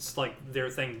flunkies because it's their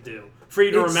thing to do. For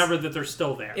you to remember that they're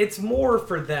still there. It's more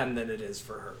for them than it is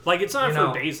for her. It's not for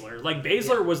Baszler.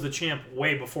 Baszler was the champ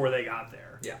way before they got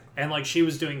there. Yeah. And she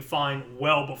was doing fine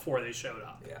well before they showed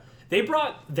up. Yeah. They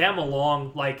brought them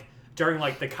along during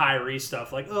the Kyrie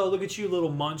stuff. Oh, look at you,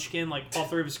 little munchkin. All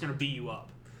 3 of us are going to beat you up.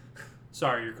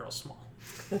 Sorry, your girl's small.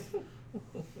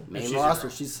 Main roster,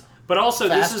 she's but also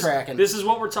fast-tracking. This is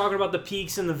what we're talking about, the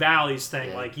peaks and the valleys thing.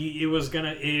 Yeah.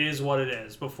 It is what it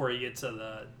is before you get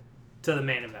to the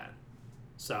main event.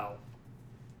 So,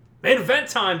 main event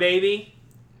time, baby.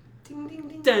 Ding, ding,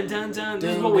 ding, dun, dun, dun.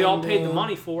 This is what we all paid the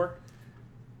money for.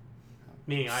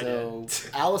 Meaning I did.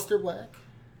 Aleister Black.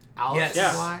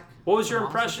 Aleister Black. What was your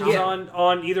impressions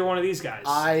on either one of these guys?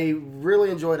 I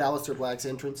really enjoyed Aleister Black's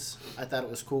entrance. I thought it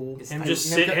was cool. Him just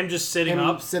sitting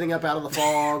up? Sitting up out of the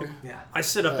fog. Yeah. I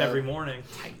sit up every morning.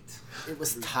 Tight. It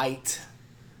was tight.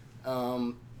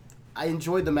 I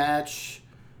enjoyed the match.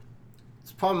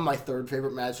 It's probably my 3rd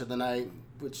favorite match of the night,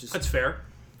 which is... That's fair.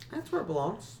 That's where it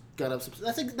belongs.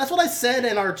 That's what I said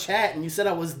in our chat, and you said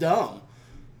I was dumb.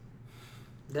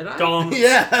 Did I? Dumb.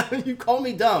 Yeah, you call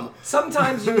me dumb.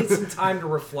 Sometimes you need some time to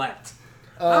reflect.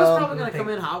 I was probably going to come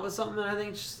in hot with something, and I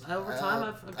think just over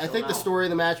time I think the story of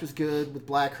the match was good, with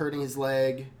Black hurting his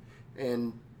leg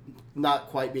and not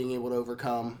quite being able to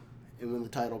overcome and win the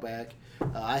title back.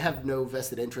 I have no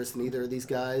vested interest in either of these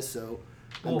guys, so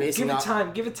I'm basing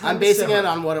Give it time. I'm basing it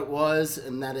on what it was,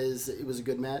 and that is it was a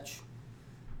good match.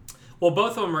 Well,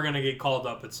 both of them are going to get called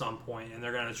up at some point, and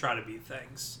they're going to try to beat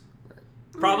things.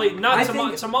 Probably not.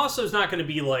 Tommaso's not going to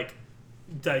be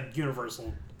the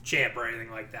Universal champ or anything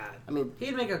like that. I mean,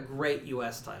 he'd make a great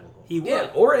U.S. title. He would. Yeah,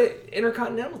 or an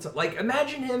Intercontinental title.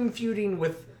 Imagine him feuding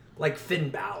with Finn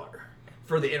Balor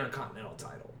for the Intercontinental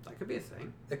title. That could be a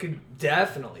thing. That could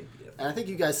definitely be a different. And I think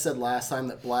you guys said last time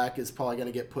that Black is probably going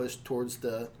to get pushed towards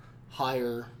the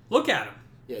higher. Look at him.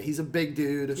 Yeah, he's a big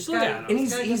dude. Just look at him. And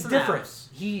he's different. Abs.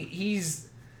 He's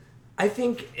I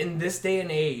think in this day and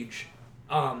age,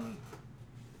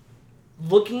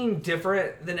 looking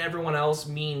different than everyone else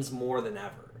means more than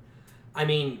ever. I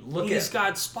mean, He's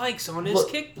got spikes on his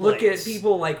kick Look blades. at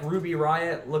people like Ruby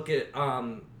Riott. Look at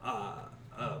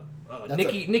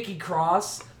Nikki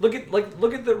Cross. Look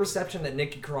at the reception that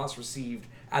Nikki Cross received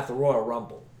at the Royal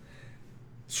Rumble.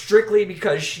 Strictly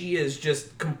because she is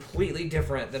just completely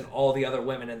different than all the other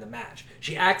women in the match.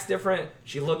 She acts different.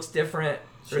 She looks different.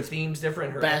 Her theme's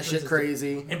different. Her batshit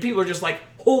crazy. And people are just like,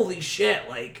 holy shit,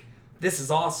 like, this is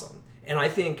awesome. And I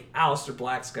think Aleister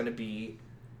Black's going to be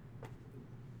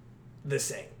the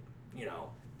same, you know.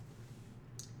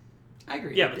 I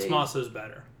agree. Yeah, but Tommaso's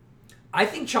better. I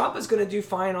think Ciampa's going to do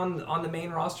fine on the main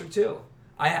roster, too.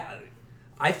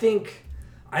 I think,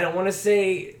 I don't want to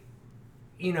say,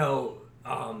 you know,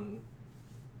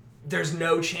 there's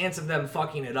no chance of them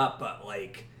fucking it up, but,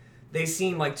 like, they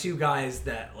seem like two guys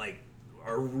that, like,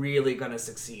 are really going to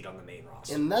succeed on the main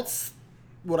roster. And that's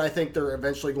what I think they're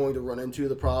eventually going to run into,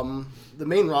 the problem. The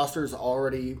main roster is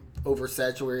already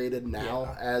oversaturated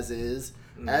now, as is.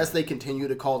 Mm-hmm. As they continue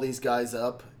to call these guys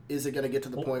up, is it going to get to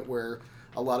the point where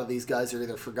a lot of these guys are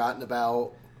either forgotten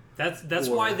about? That's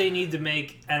why they need to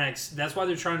make NXT. That's why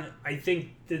they're trying to. I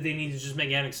think that they need to just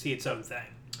make NXT its own thing.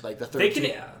 Like the third.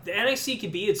 The NXT can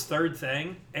be its third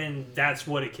thing, and that's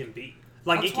what it can be.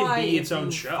 Like, That's it can why be its if own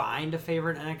you show. Find a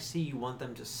favorite NXT, you want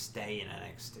them to stay in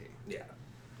NXT. Yeah.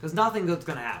 Because nothing good's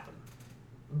going to happen.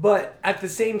 But at the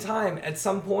same time, at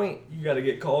some point, you got to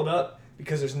get called up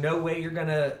because there's no way you're going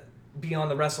to be on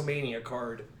the WrestleMania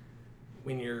card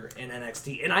when you're in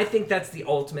NXT. And I think that's the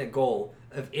ultimate goal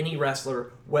of any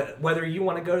wrestler, whether you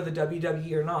want to go to the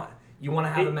WWE or not. You want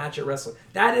to have a match at wrestling.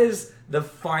 That is the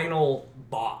final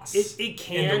boss it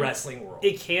can, in the wrestling world.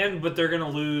 It can, but they're going to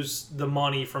lose the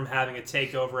money from having a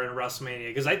takeover in WrestleMania.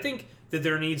 Because I think that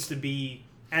there needs to be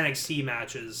NXT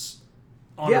matches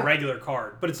on a regular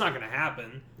card, but it's not going to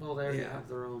happen. Well, they already have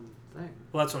their own thing.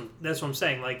 Well, that's what I'm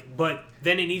saying. Like, but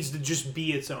then it needs to just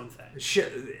be its own thing.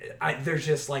 There's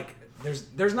just like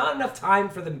there's not enough time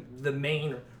for the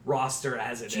main roster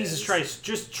as it is. Jesus Christ!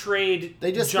 Just trade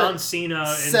just John Cena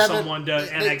and someone to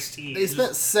NXT. They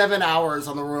spent 7 hours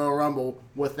on the Royal Rumble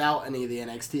without any of the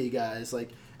NXT guys.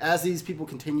 Like, as these people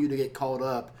continue to get called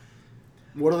up,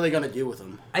 what are they going to do with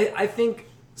them? I think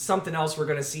something else we're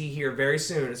going to see here very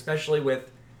soon, especially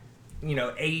with, you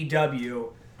know,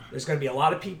 AEW. There's going to be a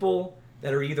lot of people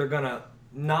that are either going to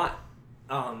not,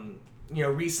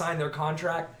 re-sign their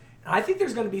contract. And I think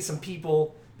there's going to be some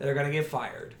people that are going to get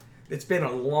fired. It's been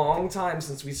a long time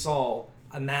since we saw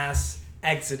a mass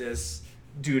exodus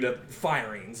due to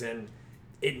firings, and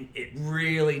it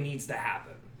really needs to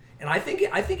happen. And I think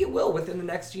it will within the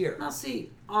next year. Now, see,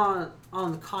 on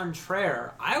the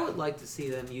contraire, I would like to see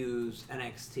them use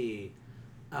NXT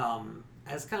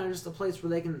as kind of just a place where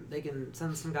they can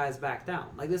send some guys back down.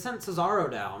 Like, they sent Cesaro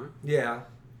down. Yeah.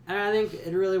 And I think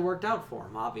it really worked out for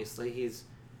him. Obviously, he's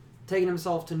taken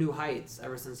himself to new heights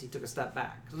ever since he took a step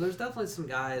back. So there's definitely some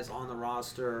guys on the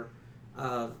roster.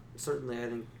 Certainly, I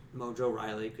think Mojo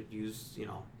Riley could use,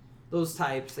 those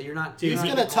types that you're not. Dude, he's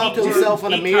gonna talk to himself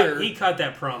in a mirror. He cut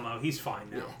that promo. He's fine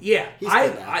now. Yeah, He's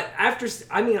good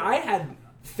now. I had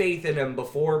faith in him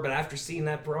before, but after seeing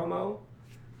that promo,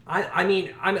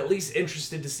 I'm at least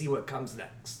interested to see what comes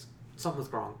next. Something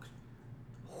with Gronk.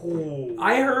 Oh.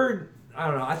 I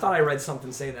don't know. I thought I read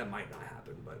something saying that might not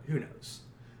happen, but who knows?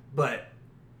 But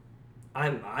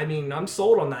I'm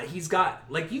sold on that. He's got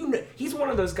he's one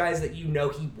of those guys that he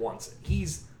wants it.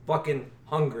 He's fucking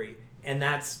hungry, and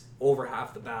that's over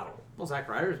half the battle. Well, Zack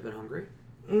Ryder's been hungry.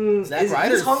 Zack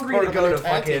Ryder's he's hungry part to of go their to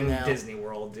tag team fucking now. Disney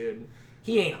World, dude.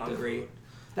 He ain't hungry.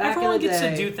 Everyone gets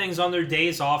to do things on their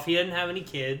days off. He didn't have any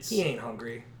kids. He ain't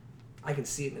hungry. I can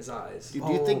see it in his eyes. Do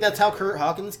you think that's how Kurt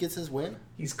Hawkins gets his win?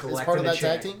 He's As collecting part of that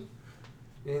check. tag team?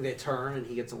 You think they turn and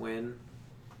he gets a win?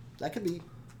 That could be.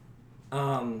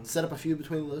 Set up a feud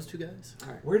between those two guys.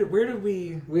 All right. Where did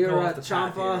we? We go were off at the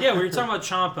path Ciampa. here? Yeah, we were talking about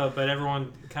Ciampa, but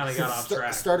everyone kind of got off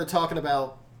track. Started talking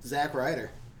about Zack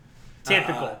Ryder.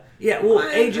 Typical. Yeah, well,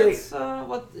 AJ. That's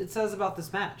what it says about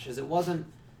this match is it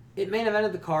may have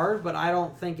ended the card, but I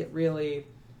don't think it really.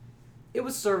 It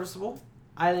was serviceable.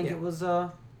 I think it was.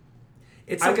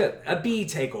 It's like a B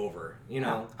takeover, you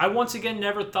know. I once again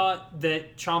never thought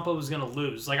that Ciampa was going to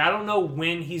lose. Like, I don't know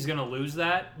when he's going to lose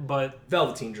that, but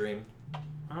Velveteen Dream.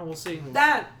 we'll see.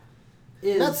 That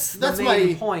is That's the main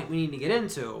my point we need to get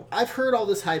into. I've heard all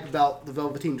this hype about the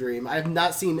Velveteen Dream. I have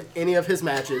not seen any of his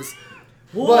matches,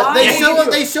 But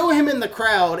they show him in the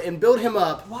crowd and build him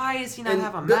up. Why is he not and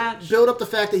have a match? Build up the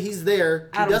fact that he's there.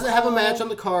 He Adam doesn't have a Cole. match on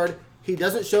the card. He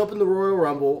doesn't show up in the Royal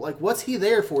Rumble. Like, what's he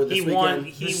there for this weekend?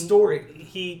 The story.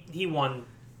 He won.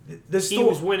 He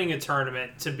was winning a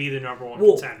tournament to be the number one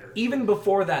Well, contender. even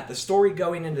before that, the story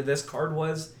going into this card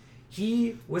was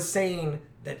he was saying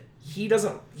that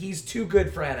he's too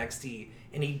good for NXT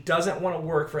and he doesn't want to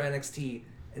work for NXT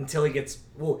until he gets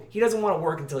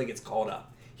called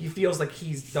up. He feels like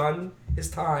he's done his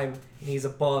time and he's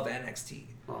above NXT.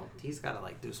 Well, he's got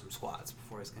to do some squats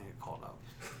before he's gonna get called up.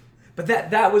 But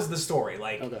that was the story,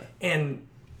 Okay. And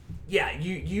yeah,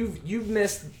 you've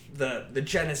missed the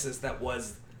genesis that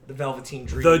was the Velveteen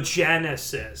Dream. The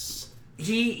genesis.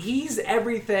 He's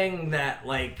everything that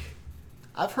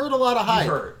I've heard a lot of hype.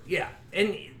 you've heard, yeah,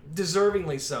 and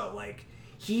deservingly so.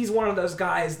 He's one of those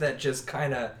guys that just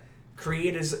kind of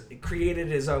created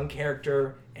his own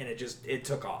character, and it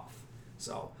took off.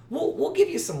 So we'll give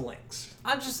you some links.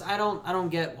 I don't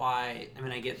get why. I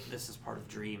mean, I get this is part of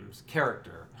Dream's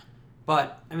character,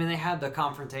 but I mean, they had the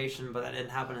confrontation, but that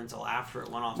didn't happen until after it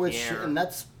went off the air. And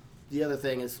that's the other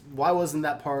thing is, why wasn't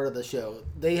that part of the show?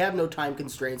 They have no time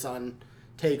constraints on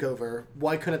Takeover.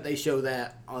 Why couldn't they show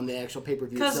that on the actual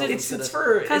pay-per-view? Because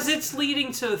it's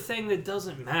leading to a thing that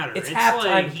doesn't matter. It's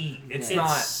halftime heat. It's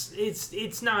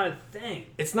not a thing.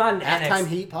 It's not an halftime NXT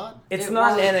heat pod. It's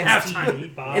not an Halftime NXT.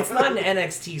 heat pod. It's not an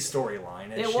NXT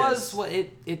storyline. It was what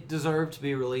it deserved to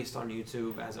be released on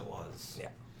YouTube as it was. Yeah.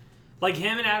 Like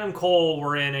him and Adam Cole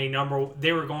were in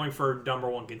they were going for number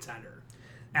one contender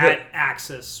at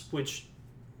Axis, which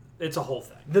it's a whole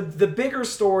thing. The bigger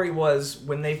story was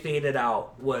when they faded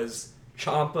out was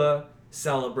Ciampa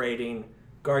celebrating,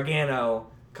 Gargano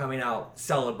coming out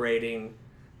celebrating,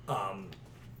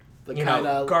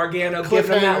 Gargano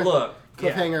giving him that look.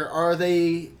 Cliffhanger. Yeah. Are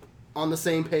they on the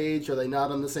same page? Are they not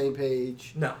on the same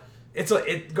page? No.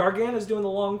 Gargano's doing the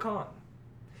long con.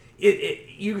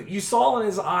 You saw in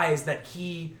his eyes that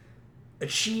he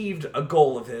achieved a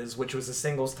goal of his, which was a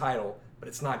singles title, but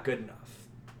it's not good enough.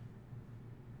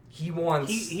 He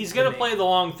wants. He's gonna play the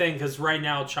long thing because right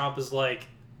now Ciampa's like,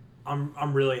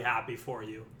 I'm really happy for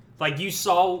you. Like you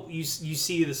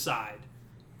see the side,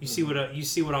 you see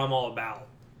what I'm all about,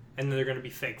 and then they're gonna be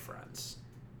fake friends,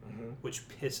 which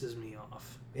pisses me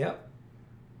off. Yep.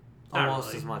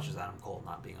 Almost as much as Adam Cole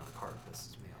not being on the card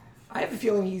pisses me off. I have a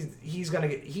feeling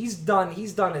he's done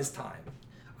his time.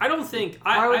 I don't think.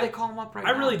 Why would they call him up right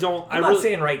now? I really don't. I'm not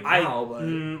saying right now, but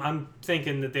I'm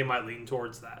thinking that they might lean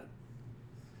towards that.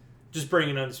 Just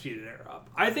bringing Undisputed Era up.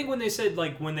 I think when they said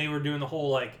when they were doing the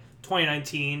whole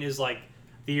 2019 is the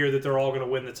year that they're all going to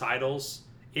win the titles,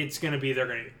 it's going to be they're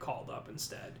going to get called up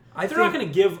instead. They're not going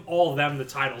to give all of them the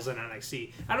titles in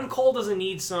NXT. Adam Cole doesn't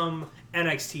need some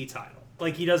NXT title.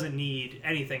 He doesn't need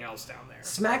anything else down there.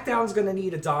 SmackDown's going to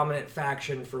need a dominant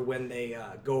faction for when they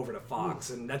go over to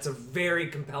Fox, and that's a very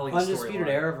compelling story. Undisputed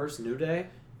Era versus New Day.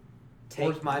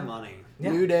 Take my money.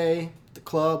 Yeah. New Day, the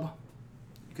club.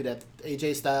 You could have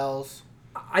AJ Styles.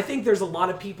 I think there's a lot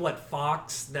of people at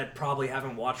Fox that probably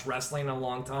haven't watched wrestling in a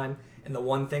long time, and the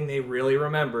one thing they really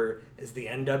remember is the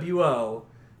NWO.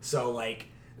 So,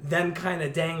 them kind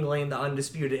of dangling the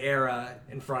Undisputed Era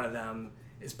in front of them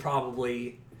is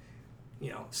probably,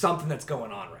 something that's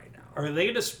going on right now. Are they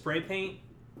going to spray paint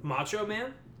Macho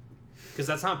Man? Because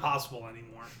that's not possible anymore.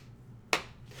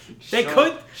 They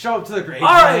could show up to the grave. All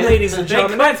right, ladies and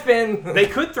gentlemen, that's been. They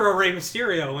could throw Rey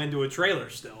Mysterio into a trailer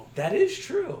still. That is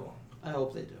true. I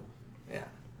hope they do. Yeah.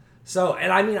 So,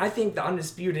 and I mean, I think the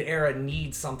Undisputed Era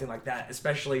needs something like that,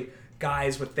 especially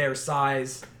guys with their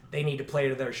size. They need to play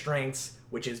to their strengths,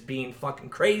 which is being fucking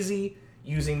crazy,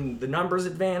 using the numbers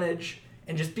advantage,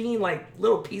 and just being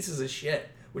little pieces of shit,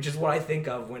 which is what I think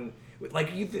of when,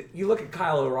 you look at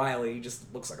Kyle O'Reilly, he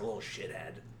just looks like a little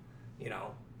shithead,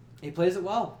 He plays it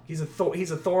well. He's a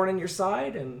thorn in your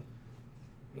side, and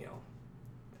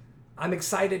I'm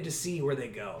excited to see where they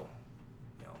go.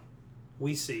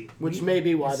 We see. Which may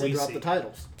be why they dropped the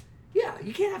titles. Yeah,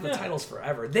 you can't have the titles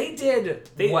forever.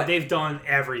 They've done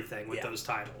everything with those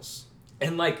titles.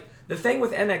 And the thing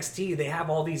with NXT, they have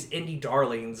all these indie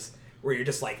darlings where you're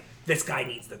just this guy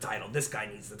needs the title, this guy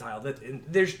needs the title.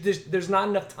 There's not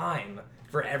enough time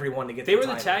for everyone to get the title.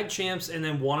 They were the tag champs, and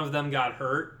then one of them got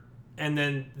hurt, and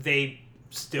then they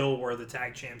still were the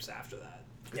tag champs after that.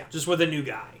 Yeah. Just with a new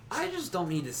guy. I just don't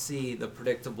need to see the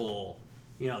predictable,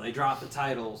 they drop the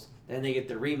titles, then they get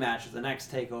the rematch at the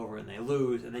next takeover and they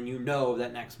lose, and then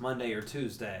that next Monday or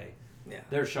Tuesday,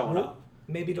 they're showing up.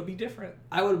 Maybe it'll be different.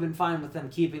 I would have been fine with them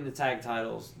keeping the tag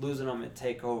titles, losing them at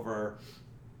takeover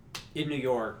in New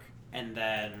York, and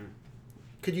then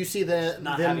Could you see them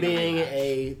having a being rematch.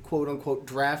 a quote-unquote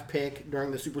draft pick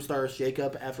during the Superstars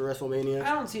shakeup after WrestleMania?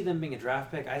 I don't see them being a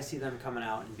draft pick. I see them coming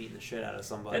out and beating the shit out of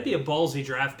somebody. That'd be a ballsy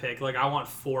draft pick. Like, I want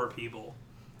 4 people.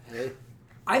 Hey,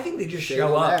 I think they just Shade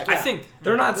show on up. that. I think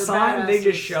They're not They're signed. They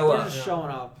just badasses. show They're up. just showing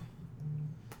up.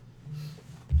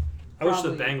 I wish the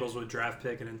Probably- Bengals would draft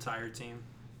pick an entire team.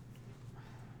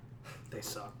 They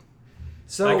suck.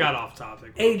 So I got off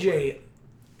topic. AJ,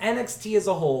 NXT as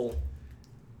a whole,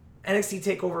 NXT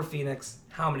Takeover Phoenix.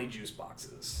 How many juice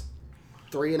boxes?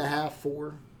 3.5,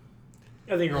 4.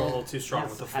 I think you're a little too strong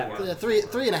That's with the heavy. 4. Yeah,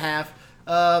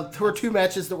 3.5. There were 2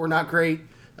 matches that were not great.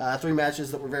 3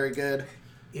 matches that were very good.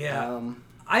 Yeah.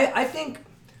 I think,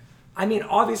 I mean,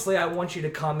 obviously I want you to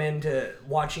come into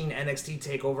watching NXT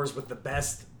Takeovers with the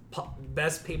best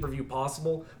pay-per-view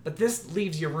possible, but this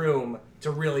leaves you room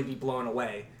to really be blown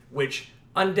away, which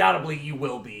undoubtedly you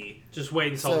will be. Just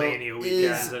wait until So Mania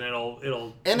weekends and it'll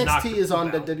knock NXT is the on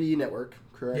the poop out. WWE Network,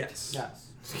 correct? Yes.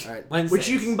 Yes. All right. Wednesdays. Which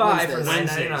you can buy for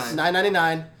Wednesdays.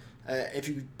 $9.99. $9.99. If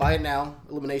you buy it now,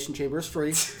 Elimination Chamber is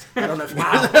free. I don't know if you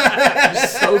Wow. You're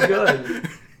so good.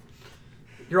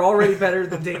 You're already better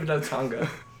than David Otunga.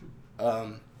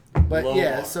 But Low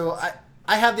yeah, bar. so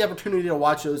I have the opportunity to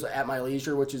watch those at my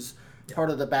leisure, which is part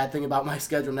of the bad thing about my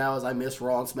schedule now is I miss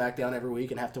Raw and SmackDown every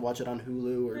week and have to watch it on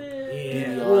Hulu or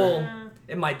Yeah. DVR. Well,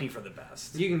 it might be for the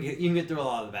best. You can get through a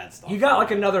lot of the bad stuff. You got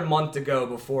like another month to go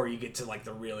before you get to like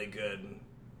the really good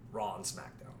Raw and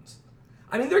SmackDowns.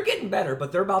 I mean, they're getting better,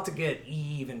 but they're about to get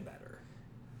even better.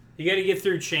 You got to get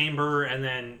through Chamber and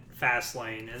then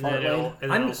Fastlane, and then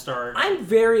it'll start. I'm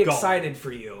very going. excited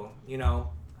for you. You know,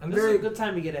 I'm This very is a good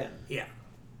time to get in. yeah.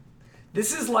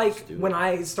 This is like when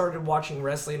I started watching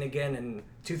wrestling again in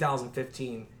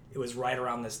 2015. It was right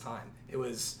around this time. It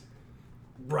was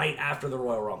right after the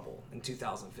Royal Rumble in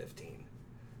 2015.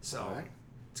 So Alright.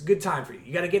 it's a good time for you.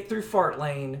 You got to get through Fart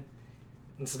Lane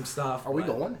and some stuff. Are we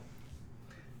but- going?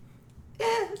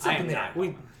 It's up in the air.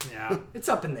 Yeah, It's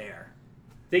up in the air.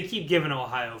 they keep giving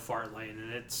Ohio Fart Lane,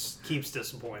 and it keeps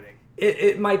disappointing.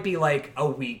 It might be like a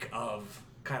week of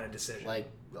kind of decision. Like,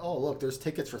 oh look, there's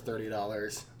tickets for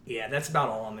 $30. Yeah, that's about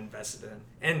all I'm invested in.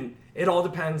 And it all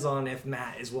depends on if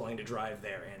Matt is willing to drive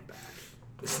there and back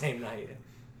the same night. That's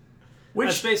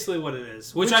Which, basically what it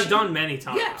is, which which I've you- done many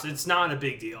times. Yeah. It's not a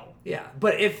big deal. yeah,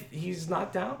 but if he's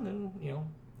not down, then, you know,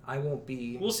 I won't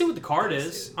be... We'll see what the card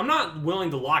is. I'm not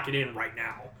willing to lock it in right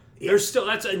now. There's still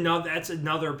that's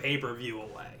another pay-per-view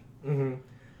away. Mm-hmm.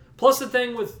 Plus the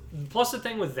thing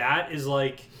with that is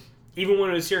like, even when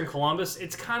it was here in Columbus,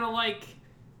 it's kind of like,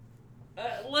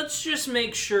 let's just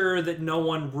make sure that no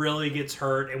one really gets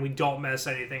hurt and we don't mess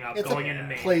anything up It's going a into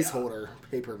Mania. placeholder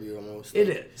pay-per-view almost. It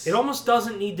is. It almost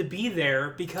doesn't need to be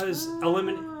there because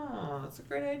Oh, that's a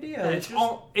great idea. It's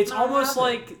not almost happen.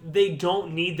 like they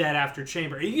don't need that after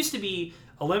Chamber. It used to be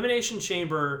Elimination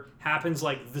Chamber happens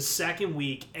like the second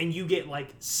week, and you get like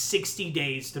 60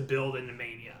 days to build into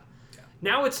Mania. Yeah.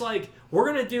 Now it's like we're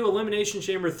gonna do Elimination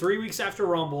Chamber 3 weeks after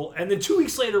Rumble, and then 2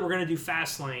 weeks later we're gonna do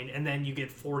Fastlane, and then you get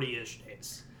 40-ish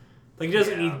days. Like it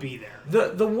doesn't need to be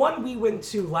there. The one we went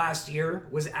to last year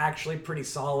was actually pretty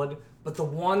solid, but the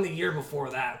one the year before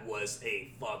that was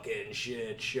a fucking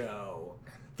shit show.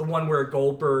 The one where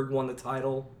Goldberg won the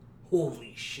title,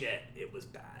 holy shit, it was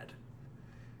bad.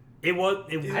 It was.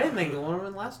 I didn't think the one we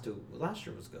went last year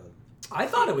was good. I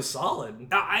thought it was solid.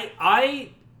 I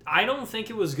don't think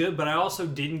it was good, but I also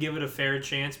didn't give it a fair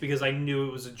chance because I knew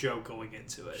it was a joke going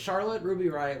into it. Charlotte Ruby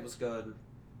Riott was good.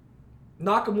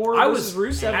 Nakamura versus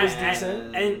Rusev was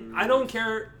decent. And I don't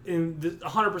care,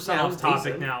 100% Yeah, it off was topic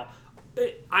decent. now.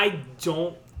 I don't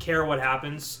care what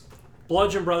happens.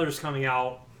 Bludgeon Brothers coming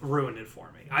out ruined it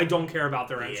for me. I don't care about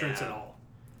their entrance Yeah. at all.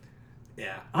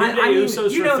 Yeah. New Day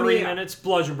Usos you for know 3 me, minutes,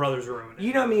 Bludgeon Brothers ruined it.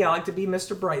 You know me, I like to be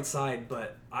Mr. Brightside,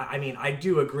 but I mean, I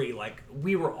do agree. Like,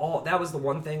 we were all, that was the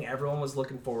one thing everyone was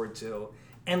looking forward to.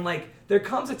 And, like, there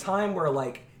comes a time where,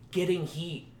 like, getting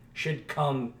heat should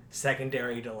come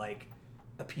secondary to, like,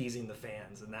 appeasing the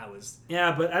fans. And that was.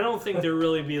 Yeah, but I don't think they'll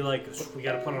really be like, we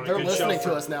got to put on a They're good show. listening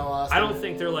to us now, Austin. I don't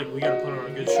think they're like, we got to put on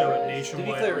a good show at To be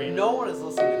Nationwide clear, Arena. no one is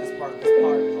listening to this part. This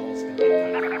part is all going to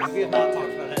be cut. We have not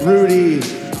talked about it. Rudy,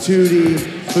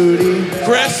 Tootie, Booty.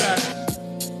 Chris,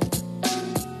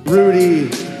 Rudy,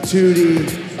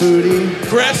 Tootie, Booty.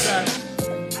 Chris,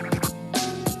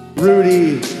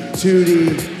 Rudy,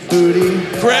 Tootie,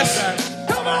 Booty. Chris,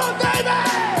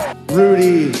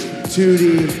 Rudy,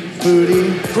 Tootie,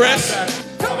 Booty. Chris.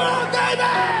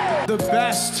 The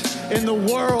best in the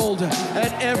world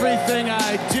at everything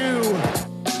I do.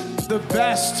 The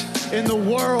best in the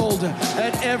world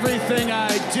at everything I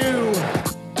do.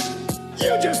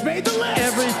 You just made the list.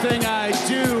 Everything I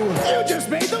do. You just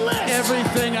made the list.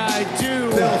 Everything I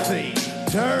do. Filthy,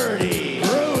 dirty,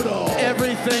 brutal.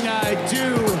 Everything I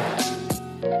do.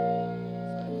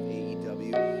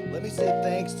 AEW. Let me say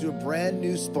thanks to a brand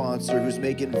new sponsor who's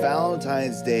making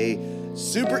Valentine's Day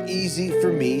super easy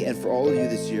for me and for all of you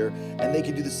this year, and they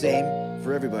can do the same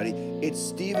for everybody. It's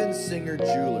Steven Singer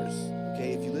Jewelers.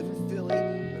 Okay, if you live in Philly, or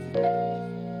if you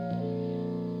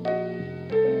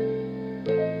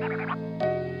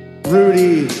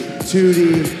Rudy,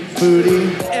 Tootie,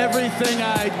 Booty. Everything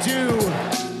I do.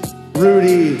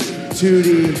 Rudy,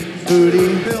 Tootie,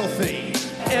 Booty. Filthy.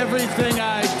 Everything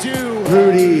I do.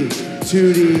 Rudy,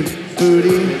 Tootie,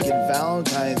 Booty. making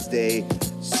Valentine's Day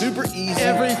super easy.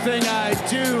 Everything I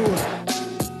do.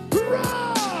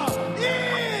 Raw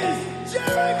is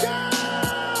Jericho!